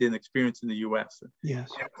that they didn't experience in the U.S. Yes.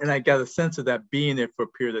 And I got a sense of that being there for a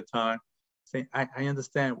period of time, saying, I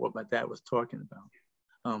understand what my dad was talking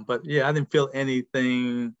about. But yeah, I didn't feel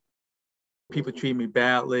anything, people treat me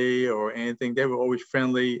badly or anything. They were always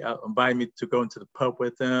friendly, invited me to go into the pub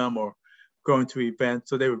with them or going to events.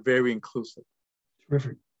 So they were very inclusive.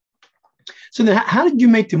 Terrific. So then how did you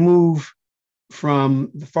make the move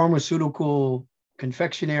from the pharmaceutical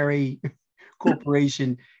confectionery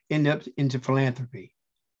corporation into philanthropy?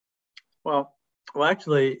 Well,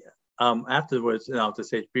 actually, afterwards, and I'll just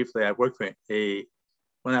say briefly, I worked for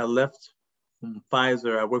when I left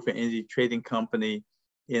Pfizer, I worked for an energy trading company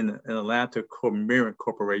in Atlanta called Demeanor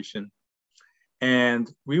Corporation.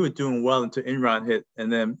 And we were doing well until Enron hit.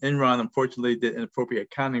 And then Enron, unfortunately, did inappropriate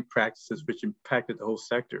accounting practices, which impacted the whole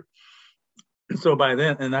sector. So by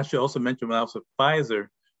then, and I should also mention when I was with Pfizer,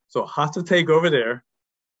 so hostile takeover there.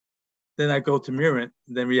 Then I go to Mirror,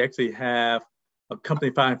 then we actually have a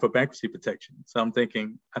company filing for bankruptcy protection. So I'm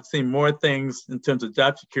thinking, I've seen more things in terms of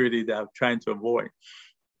job security that I'm trying to avoid.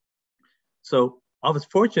 So I was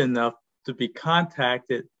fortunate enough to be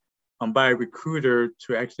contacted by a recruiter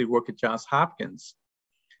to actually work at Johns Hopkins.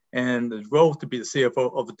 And the role to be the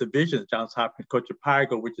CFO of the division of Johns Hopkins called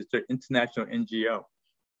Chicago, which is their international NGO.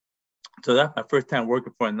 So that's my first time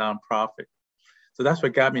working for a nonprofit. So that's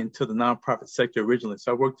what got me into the nonprofit sector originally.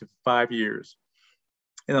 So I worked for 5 years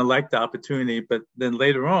and I liked the opportunity. But then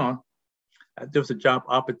later on, there was a job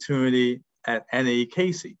opportunity at NAE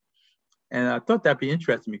Casey. And I thought that'd be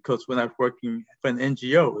interesting because when I was working for an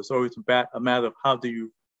NGO, it was always a matter of how do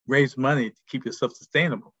you raise money to keep yourself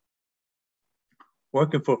sustainable.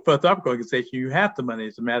 Working for a philanthropic organization, you have the money,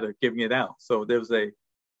 it's a matter of giving it out. So there was a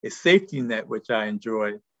safety net, which I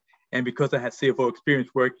enjoyed. And because I had CFO experience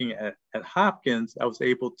working at Hopkins, I was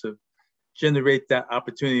able to generate that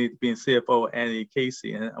opportunity to be in CFO at NAE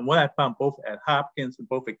Casey. And what I found both at Hopkins and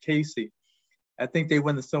both at Casey, I think they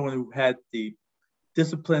wanted someone who had the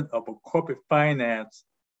discipline of a corporate finance,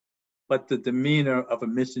 but the demeanor of a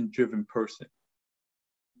mission-driven person.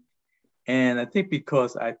 And I think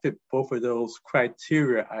because I fit both of those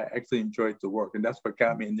criteria, I actually enjoyed the work. And that's what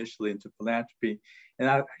got me initially into philanthropy. And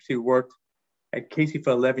I actually worked at Casey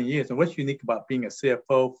for 11 years. And what's unique about being a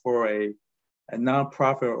CFO for a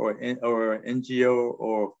nonprofit or an NGO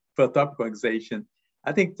or philanthropic organization,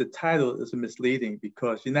 I think the title is misleading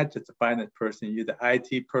because you're not just a finance person, you're the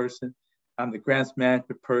IT person. I'm the grants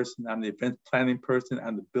management person. I'm the event planning person.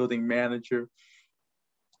 I'm the building manager.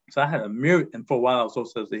 So I had a myriad, and for a while I was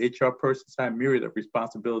also the HR person, so I had a myriad of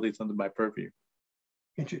responsibilities under my purview.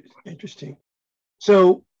 Interesting.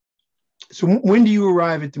 So when do you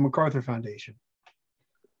arrive at the MacArthur Foundation?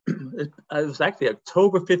 It was actually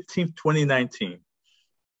October 15th, 2019.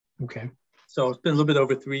 Okay. So it's been a little bit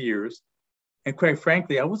over 3 years. And quite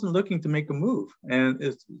frankly, I wasn't looking to make a move. And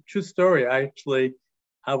it's a true story.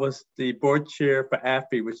 I was the board chair for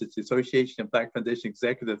ABFE, which is the Association of Black Foundation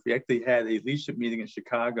Executives. We actually had a leadership meeting in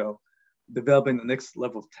Chicago, developing the next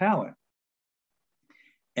level of talent.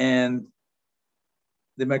 And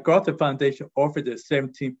the MacArthur Foundation offered the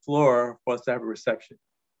 17th floor for us to have a reception.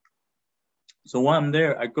 So while I'm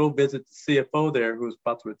there, I go visit the CFO there who's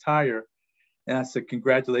about to retire. And I said,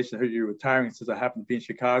 congratulations, I heard you're retiring. Since I happen to be in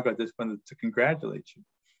Chicago, I just wanted to congratulate you.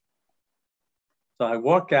 So I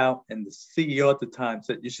walk out and the CEO at the time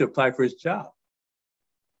said, you should apply for his job.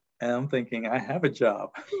 And I'm thinking, I have a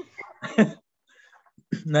job. I'm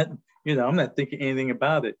not thinking anything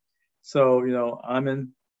about it. So, I'm in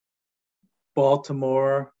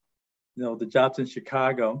Baltimore, the job's in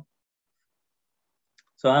Chicago.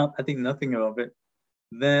 So I think nothing of it.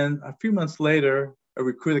 Then a few months later, a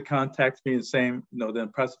recruiter contacts me and saying, they're in the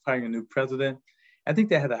process of hiring a new president. I think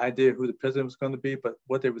they had an idea who the president was going to be, but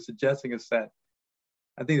what they were suggesting is that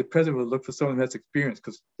I think the president would look for someone who has experience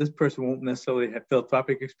because this person won't necessarily have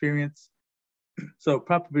philanthropic experience. So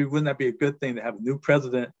probably wouldn't that be a good thing to have a new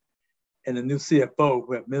president and a new CFO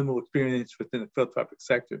who have minimal experience within the philanthropic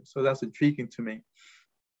sector. So that's intriguing to me.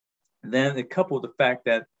 And then it coupled the fact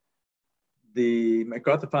that the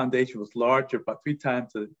MacArthur Foundation was larger, about 3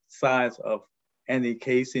 times the size of NAE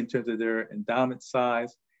Casey in terms of their endowment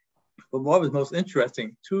size. But what was most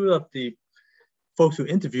interesting, 2 of the folks who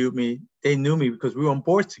interviewed me, they knew me because we were on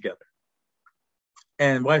boards together.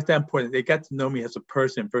 And why is that important? They got to know me as a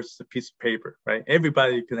person versus a piece of paper, right?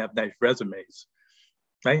 Everybody can have nice resumes,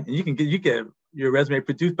 right? And you get your resume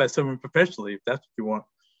produced by someone professionally if that's what you want.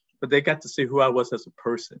 But they got to see who I was as a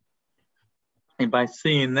person. And by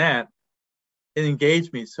seeing that, it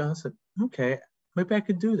engaged me. So I said, okay, maybe I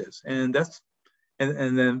could do this. And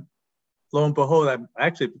then lo and behold, let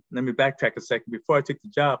me backtrack a second. Before I took the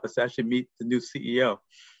job, I said I should meet the new CEO.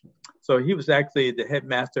 So he was actually the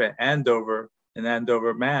headmaster at Andover in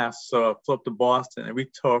Andover, Mass. So I flew up to Boston and we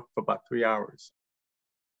talked for about 3 hours.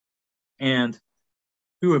 And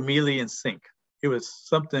we were immediately in sync. It was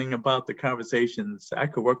something about the conversations. I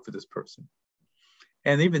could work for this person.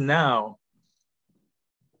 And even now,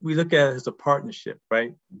 we look at it as a partnership,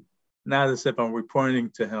 right? Not as if I'm reporting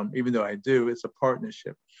to him, even though I do, it's a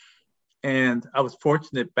partnership. And I was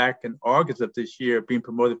fortunate back in August of this year, being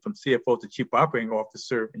promoted from CFO to Chief Operating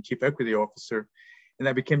Officer and Chief Equity Officer. And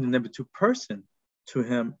I became the number 2 person to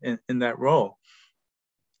him in that role.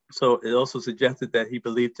 So it also suggested that he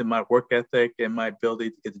believed in my work ethic and my ability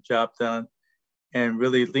to get the job done, and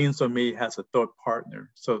really leans on me as a thought partner.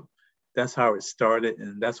 So that's how it started.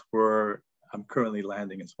 And that's where I'm currently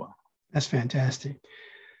landing as well. That's fantastic.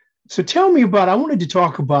 So tell me about, I wanted to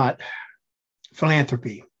talk about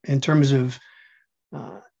philanthropy in terms of,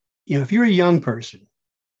 if you're a young person,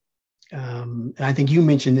 and I think you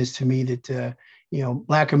mentioned this to me that,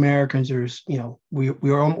 Black Americans are,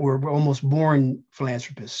 we're almost born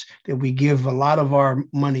philanthropists, that we give a lot of our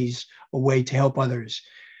monies away to help others.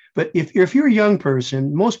 But if you're a young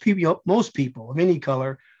person, most people of any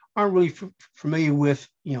color aren't really familiar with,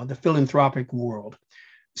 the philanthropic world.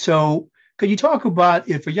 So could you talk about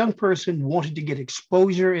if a young person wanted to get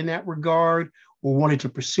exposure in that regard or wanted to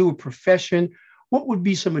pursue a profession, what would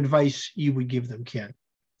be some advice you would give them, Ken?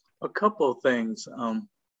 A couple of things.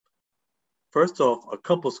 First off, a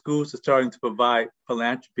couple of schools are starting to provide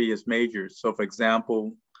philanthropy as majors. So for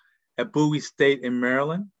example, at Bowie State in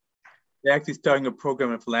Maryland, they're actually starting a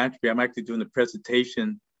program in philanthropy. I'm actually doing a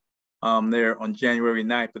presentation there on January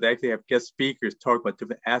 9th, but they actually have guest speakers talk about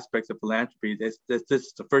different aspects of philanthropy. This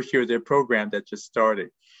is the first year of their program that just started.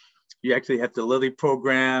 You actually have the Lilly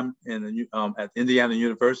program at Indiana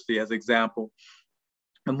University as an example.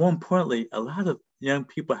 And more importantly, a lot of young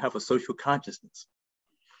people have a social consciousness.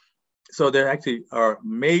 So there actually are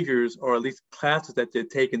majors or at least classes that they're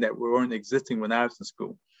taking that weren't existing when I was in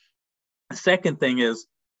school. The second thing is,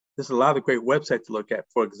 there's a lot of great websites to look at.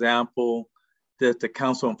 For example, there's the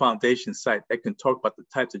Council on Foundation site that can talk about the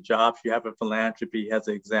types of jobs you have in philanthropy as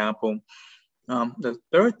an example. The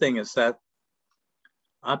third thing is that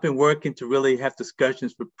I've been working to really have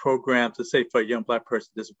discussions with programs, let's say for a young Black person,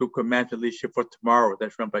 there's a group called Management Leadership for Tomorrow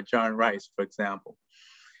that's run by John Rice, for example.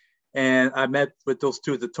 And I met with those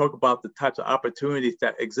two to talk about the types of opportunities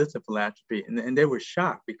that exist in philanthropy. And they were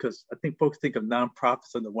shocked because I think folks think of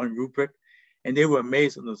nonprofits under one rubric, and they were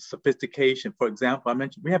amazed at the sophistication. For example, I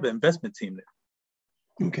mentioned we have an investment team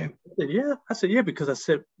there. Okay. I said, yeah, because I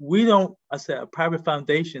said, a private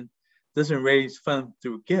foundation doesn't raise funds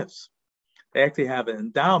through gifts. They actually have an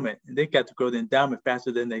endowment, and they got to grow the endowment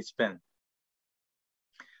faster than they spend.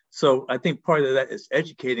 So I think part of that is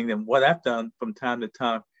educating them. What I've done from time to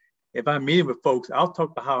time, if I'm meeting with folks, I'll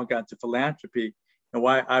talk about how I got into philanthropy and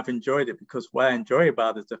why I've enjoyed it, because what I enjoy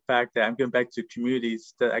about it is the fact that I'm giving back to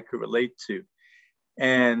communities that I could relate to.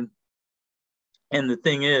 And the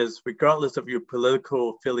thing is, regardless of your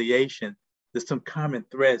political affiliation, there's some common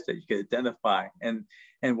threads that you can identify. And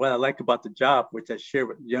what I like about the job, which I share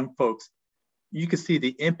with young folks, you can see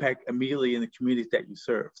the impact immediately in the communities that you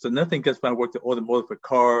serve. So nothing just when I worked at automotive for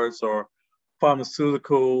cars or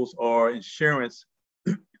pharmaceuticals or insurance,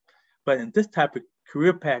 but in this type of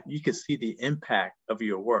career path, you can see the impact of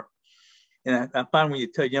your work. And I find when you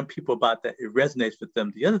tell young people about that, it resonates with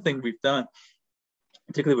them. The other thing we've done,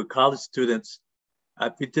 particularly with college students,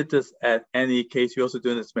 we did this at NECase, we're also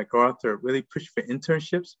doing this at MacArthur, really push for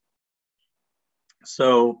internships.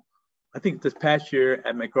 So I think this past year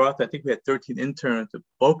at MacArthur, I think we had 13 interns. The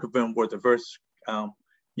bulk of them were diverse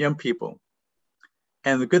young people.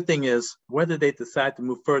 And the good thing is, whether they decide to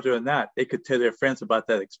move further or not, they could tell their friends about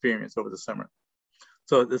that experience over the summer.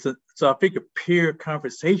 So I figure peer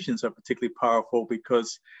conversations are particularly powerful,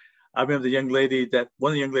 because I remember one of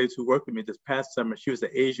the young ladies who worked with me this past summer, she was an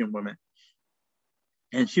Asian woman.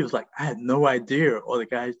 And she was like, I had no idea all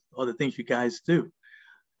the things you guys do.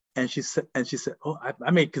 And she said, oh, I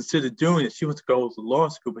may consider doing it. She wants to go to law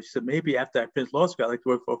school, but she said, maybe after I finish law school, I'd like to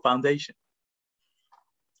work for a foundation.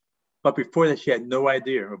 But before that, she had no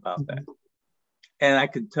idea about that. And I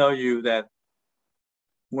can tell you that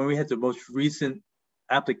when we had the most recent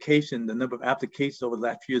application, the number of applications over the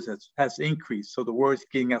last few years has increased. So the word is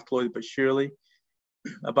getting out slowly but surely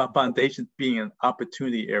about foundations being an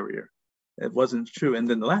opportunity area. It wasn't true. And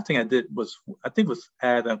then the last thing I did was, I think it was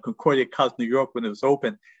at Concordia College, New York, when it was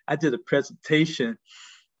open. I did a presentation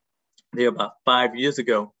there about 5 years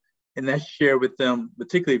ago, and I shared with them,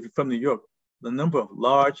 particularly if you're from New York, the number of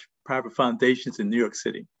large private foundations in New York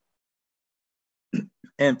City.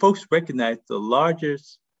 And folks recognize the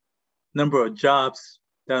largest number of jobs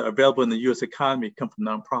that are available in the US economy come from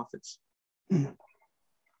nonprofits. Mm.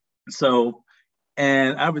 So,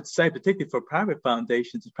 and I would say, particularly for private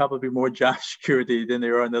foundations, it's probably more job security than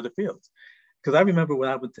there are in other fields. Because I remember when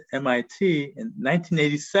I went to MIT in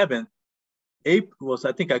 1987, April was,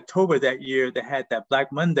 I think, October that year, they had that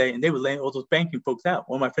Black Monday, and they were laying all those banking folks out.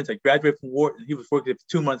 One of my friends had graduated from Wharton, he was working there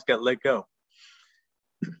for 2 months, got let go.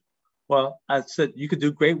 Well, I said, you could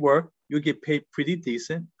do great work, you'll get paid pretty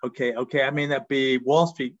decent. Okay, I may not be Wall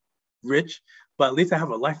Street rich, but at least I have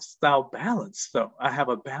a lifestyle balance. So I have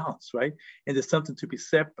a balance, right? And there's something to be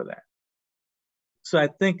said for that. So I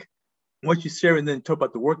think once you share and then talk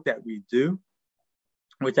about the work that we do,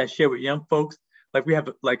 which I share with young folks, like we have,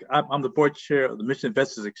 like I'm the board chair of the Mission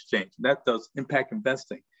Investors Exchange, and that does impact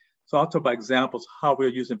investing. So I'll talk about examples how we'll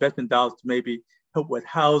use investment dollars to maybe help with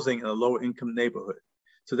housing in a lower income neighborhood.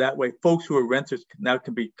 So that way folks who are renters now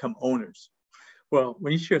can become owners. Well,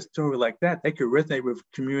 when you share a story like that, they could resonate with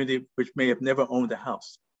a community which may have never owned a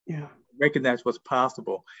house. Yeah. Recognize what's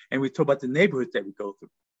possible. And we talk about the neighborhoods that we go through.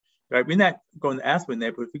 Right? We're not going to Aspen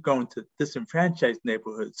neighborhoods, we're going to disenfranchised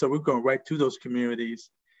neighborhoods. So we're going right to those communities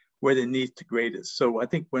where the needs the greatest. So I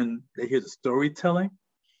think when they hear the storytelling,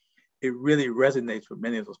 it really resonates with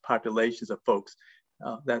many of those populations of folks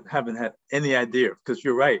that haven't had any idea. Because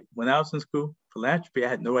you're right, when I was in school, philanthropy, I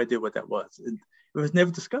had no idea what that was. It was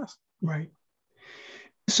never discussed. Right.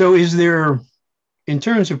 So is there, in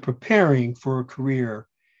terms of preparing for a career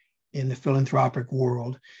in the philanthropic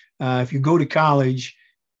world, if you go to college,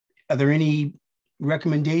 are there any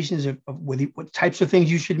recommendations of what types of things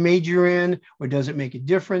you should major in, or does it make a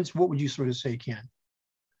difference? What would you sort of say, Ken?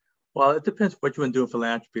 Well, it depends what you want to do in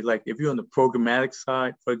philanthropy. Like if you're on the programmatic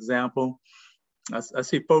side, for example, I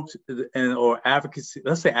see folks or advocacy,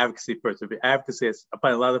 let's say advocacy first. If advocacy, I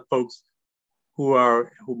find a lot of folks who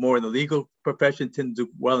are more in the legal profession tend to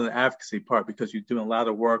do well in the advocacy part because you're doing a lot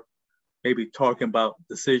of work, maybe talking about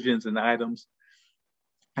decisions and items.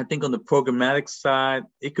 I think on the programmatic side,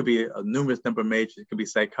 it could be a numerous number of majors. It could be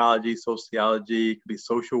psychology, sociology, it could be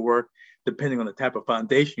social work, depending on the type of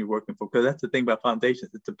foundation you're working for. Because that's the thing about foundations.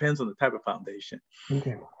 It depends on the type of foundation.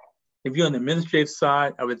 Okay. If you're on the administrative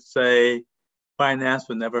side, I would say finance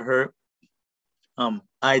would never hurt.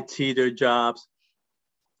 IT, their jobs,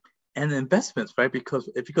 and investments, right? Because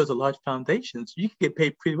if you go to large foundations, you can get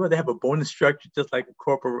paid pretty well. They have a bonus structure just like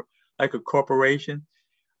a corporation.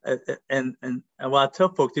 And what I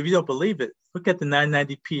tell folks, if you don't believe it, look at the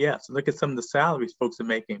 990 PS. Look at some of the salaries folks are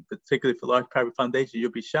making, particularly for large private foundations.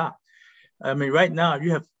 You'll be shocked. I mean, right now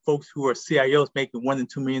you have folks who are CIOs making $1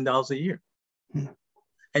 and $2 million a year,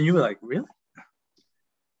 and you're like, really,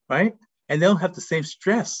 right? And they don't have the same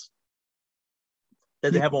stress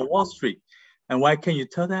that they have on Wall Street. And why can you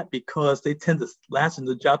tell that? Because they tend to last in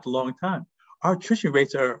the job a long time. Our attrition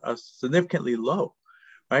rates are significantly low.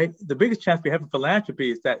 Right? The biggest chance we have in philanthropy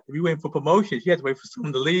is that if you're waiting for promotions, you have to wait for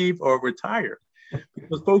someone to leave or retire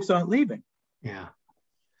because folks aren't leaving. Yeah.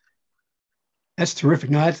 That's terrific.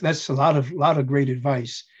 No, that's a lot of great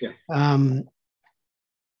advice. Yeah. And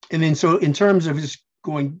then so in terms of just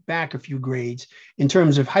going back a few grades, in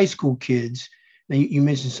terms of high school kids, now you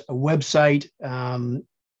mentioned a website and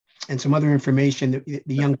some other information that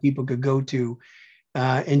the young people could go to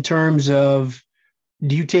in terms of,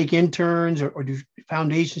 do you take interns or do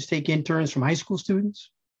foundations take interns from high school students?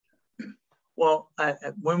 Well,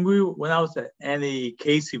 when I was at Annie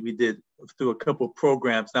Casey, we did through a couple of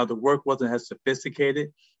programs. Now the work wasn't as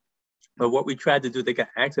sophisticated, but what we tried to do, they got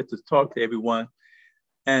access to talk to everyone.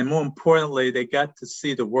 And more importantly, they got to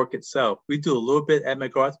see the work itself. We do a little bit at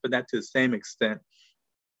MacArthur, but not to the same extent.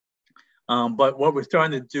 But what we're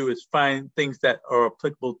starting to do is find things that are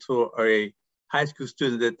applicable to a high school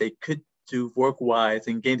student that they could do work-wise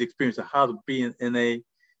and gain the experience of how to be in a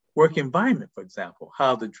work environment, for example,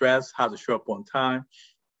 how to dress, how to show up on time.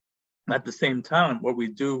 At the same time, what we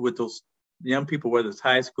do with those young people, whether it's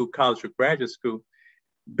high school, college, or graduate school,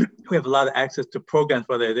 we have a lot of access to programs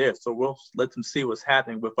while they're there. So we'll let them see what's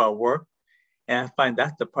happening with our work. And I find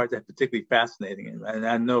that's the part that's particularly fascinating. And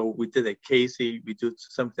I know we did at Casey, we do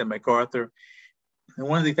something at MacArthur. And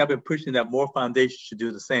one of the things I've been pushing that more foundations should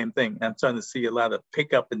do the same thing. And I'm starting to see a lot of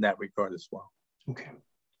pickup in that regard as well. Okay.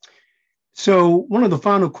 So one of the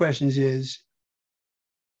final questions is,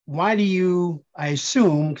 why do you, I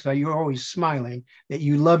assume, because you're always smiling, that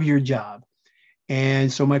you love your job?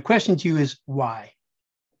 And so my question to you is, why?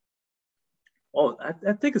 Oh,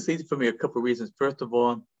 I think it's easy for me a couple of reasons. First of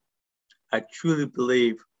all, I truly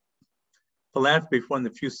believe philanthropy is one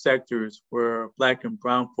of the few sectors where Black and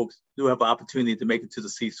brown folks do have an opportunity to make it to the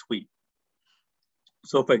C-suite.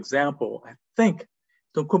 So for example, I think,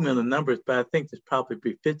 don't quote me on the numbers, but I think there's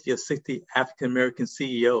probably 50 or 60 African-American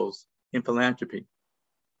CEOs in philanthropy.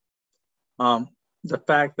 The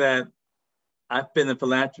fact that I've been in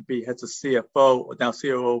philanthropy as a CFO, or now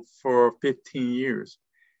COO for 15 years,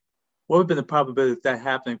 what would have been the probability of that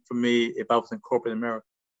happening for me if I was in corporate America?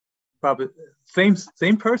 Probably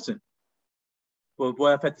same person, but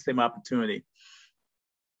would I've had the same opportunity.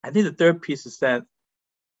 I think the third piece is that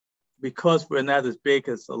because we're not as big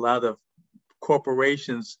as a lot of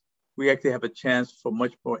corporations, we actually have a chance for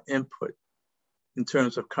much more input in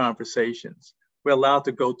terms of conversations. We're allowed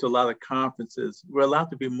to go to a lot of conferences. We're allowed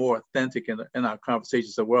to be more authentic in our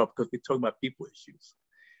conversations as well because we talk about people issues.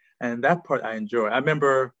 And that part I enjoy. I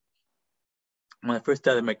remember when I first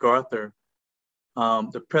started MacArthur,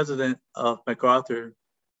 the president of MacArthur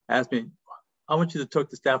asked me, I want you to talk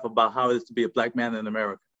to staff about how it is to be a Black man in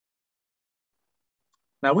America.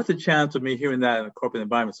 Now, what's the challenge of me hearing that in a corporate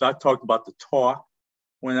environment? So I talked about the talk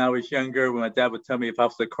when I was younger, when my dad would tell me if I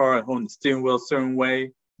was in the car and holding the steering wheel a certain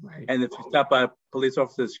way. Right. And if you stop by a police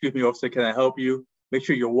officer, excuse me, officer, can I help you? Make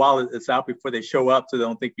sure your wallet is out before they show up so they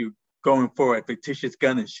don't think you're going for a fictitious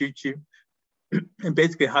gun and shoot you. And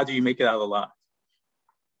basically, how do you make it out alive?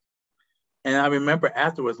 And I remember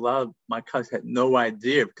afterwards, a lot of my colleagues had no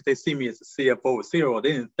idea because they see me as a CFO or COO.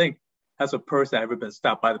 They didn't think as a person I'd ever been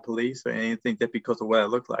stopped by the police or anything just because of what I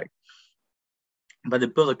looked like. But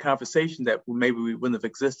it built a conversation that maybe we wouldn't have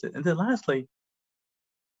existed. And then lastly,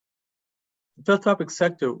 the philanthropic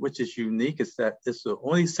sector, which is unique, is that it's the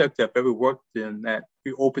only sector I've ever worked in that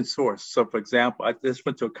we open source. So for example, I just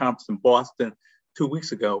went to a conference in Boston 2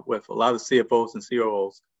 weeks ago with a lot of CFOs and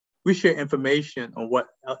COOs. We share information on what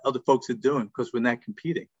other folks are doing because we're not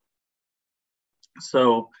competing.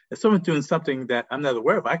 So if someone's doing something that I'm not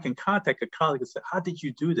aware of, I can contact a colleague and say, how did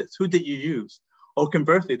you do this? Who did you use? Or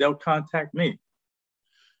conversely, they'll contact me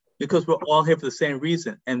because we're all here for the same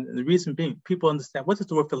reason. And the reason being, people understand, what does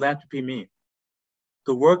the word philanthropy mean?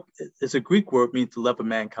 The word is a Greek word, means to love of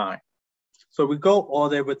mankind. So we go all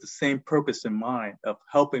there with the same purpose in mind of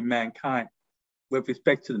helping mankind with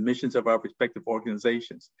respect to the missions of our respective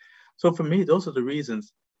organizations. So for me, those are the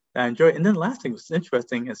reasons that I enjoy it. And then the last thing that's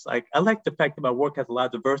interesting is like, I like the fact that my work has a lot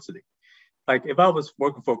of diversity. Like if I was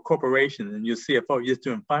working for a corporation and you're CFO, you're just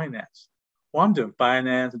doing finance. Well, I'm doing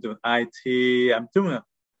finance, I'm doing IT, I'm doing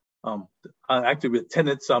actually with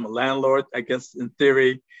tenants, so I'm a landlord, I guess in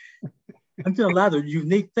theory. I'm doing a lot of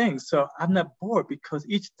unique things. So I'm not bored because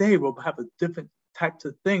each day we'll have a different types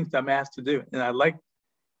of things that I'm asked to do. And I like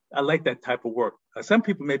that type of work. Some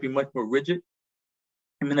people may be much more rigid.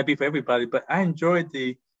 It may not be for everybody, but I enjoyed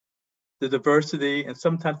the diversity and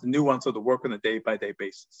sometimes the nuance of the work on a day-by-day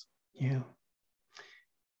basis. Yeah.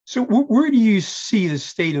 So where do you see the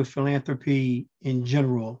state of philanthropy in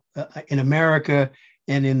general, in America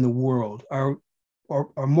and in the world? Are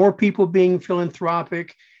more people being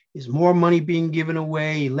philanthropic? Is more money being given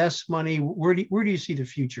away? Less money? Where do you see the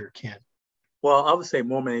future, Ken? Well, I would say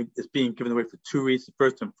more money is being given away for two reasons.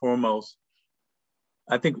 First and foremost,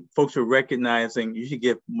 I think folks are recognizing you should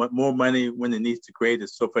give more money when the need's the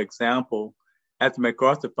greatest. So for example, at the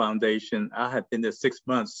MacArthur Foundation, I had been there 6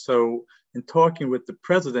 months. So in talking with the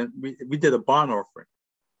president, we did a bond offering.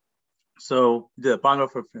 So we did a bond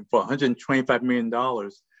offering for $125 million.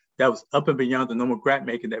 That was up and beyond the normal grant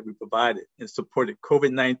making that we provided and supported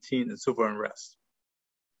COVID-19 and civil unrest.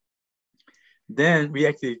 Then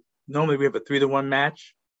normally we have a 3-to-1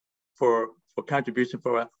 match for contribution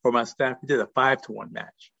for my staff. We did a 5-to-1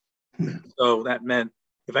 match. So that meant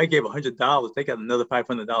if I gave $100, they got another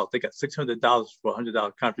 $500. They got $600 for a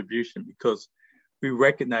 $100 contribution because we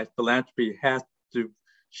recognize philanthropy has to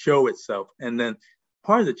show itself. And then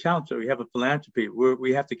part of the challenge that we have in philanthropy,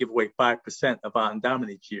 we have to give away 5% of our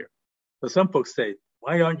endowment each year. So some folks say,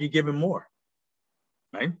 why aren't you giving more?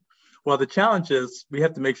 Right? Well, the challenge is we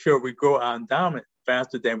have to make sure we grow our endowment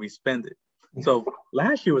faster than we spend it. So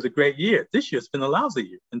last year was a great year. This year's been a lousy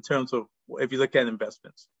year in terms of if you look at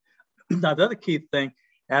investments. Now, the other key thing,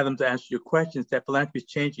 Adam, to answer your question is that philanthropy is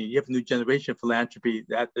changing. You have a new generation of philanthropy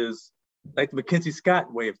that is like the Mackenzie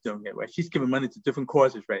Scott way of doing it, right? She's giving money to different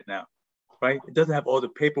causes right now, right? It doesn't have all the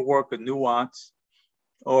paperwork or nuance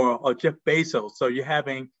or Jeff Bezos. So you're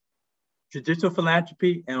having traditional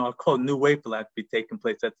philanthropy and I'll call it new wave philanthropy taking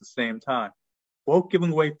place at the same time. Both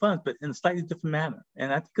giving away funds, but in a slightly different manner.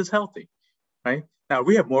 And I think it's healthy, right? Now,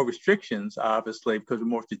 we have more restrictions, obviously, because we're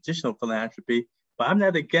more traditional philanthropy, but I'm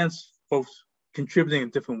not against folks contributing in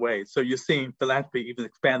different ways. So you're seeing philanthropy even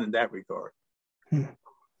expand in that regard.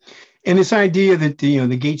 And this idea that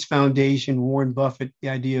the Gates Foundation, Warren Buffett, the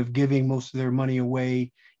idea of giving most of their money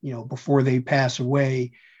away, before they pass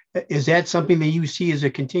away, is that something that you see as a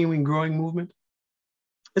continuing growing movement?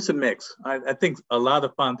 It's a mix. I think a lot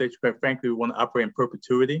of foundations, quite frankly, want to operate in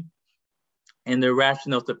perpetuity. And the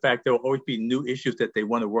rationale is the fact there will always be new issues that they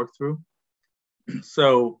want to work through.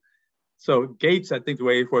 So Gates, I think the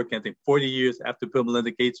way it's working, I think 40 years after Bill and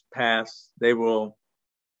Melinda Gates passed, they will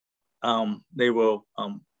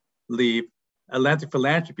leave. Atlantic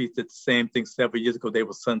Philanthropy did the same thing several years ago. They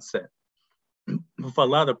will sunset. For a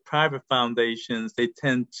lot of private foundations, they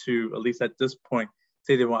tend to, at least at this point,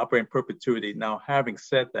 say they will operate in perpetuity. Now, having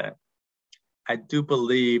said that, I do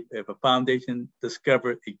believe if a foundation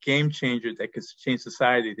discovered a game changer that could change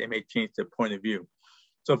society, they may change their point of view.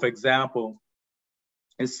 So, for example,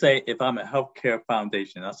 let's say if I'm a healthcare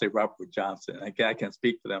foundation, I'll say Robert Johnson, again, I can't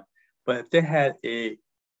speak for them, but if they had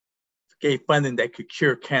gave funding that could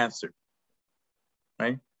cure cancer,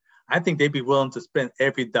 right? I think they'd be willing to spend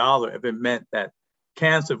every dollar if it meant that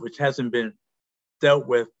cancer, which hasn't been dealt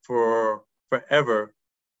with for forever,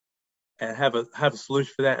 and have a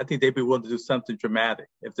solution for that. I think they'd be willing to do something dramatic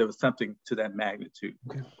if there was something to that magnitude.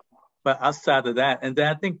 Okay. But outside of that, and then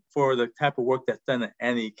I think for the type of work that's done at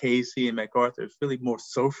Annie Casey and MacArthur, it's really more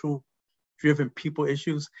social driven people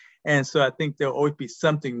issues. And so I think there'll always be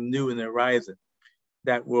something new in the horizon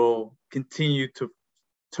that will continue to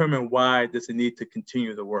determine why there's a need to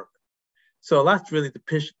continue the work. So a lot's really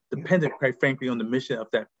dependent, quite frankly, on the mission of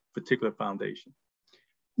that particular foundation.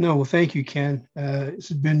 No, well, thank you, Ken. This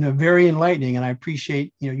has been very enlightening, and I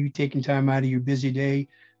appreciate you taking time out of your busy day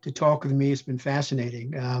to talk with me. It's been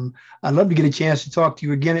fascinating. I'd love to get a chance to talk to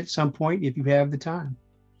you again at some point if you have the time.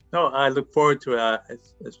 No, I look forward to it.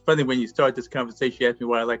 It's funny when you start this conversation, you asked me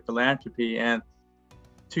why I like philanthropy, and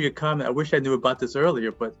to your comment, I wish I knew about this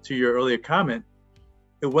earlier, but to your earlier comment,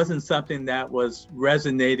 it wasn't something that was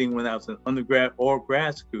resonating when I was an undergrad or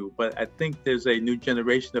grad school, but I think there's a new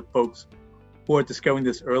generation of folks who are discovering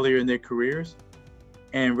this earlier in their careers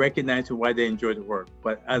and recognizing why they enjoy the work.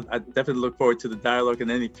 But I definitely look forward to the dialogue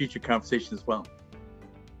and any future conversation as well.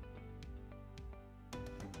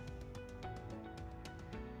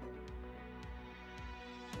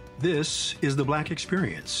 This is the Black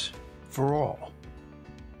Experience for all.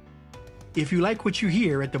 If you like what you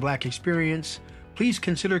hear at the Black Experience, please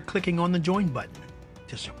consider clicking on the Join button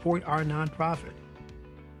to support our nonprofit.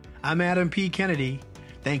 I'm Adam P. Kennedy.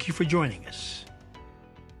 Thank you for joining us.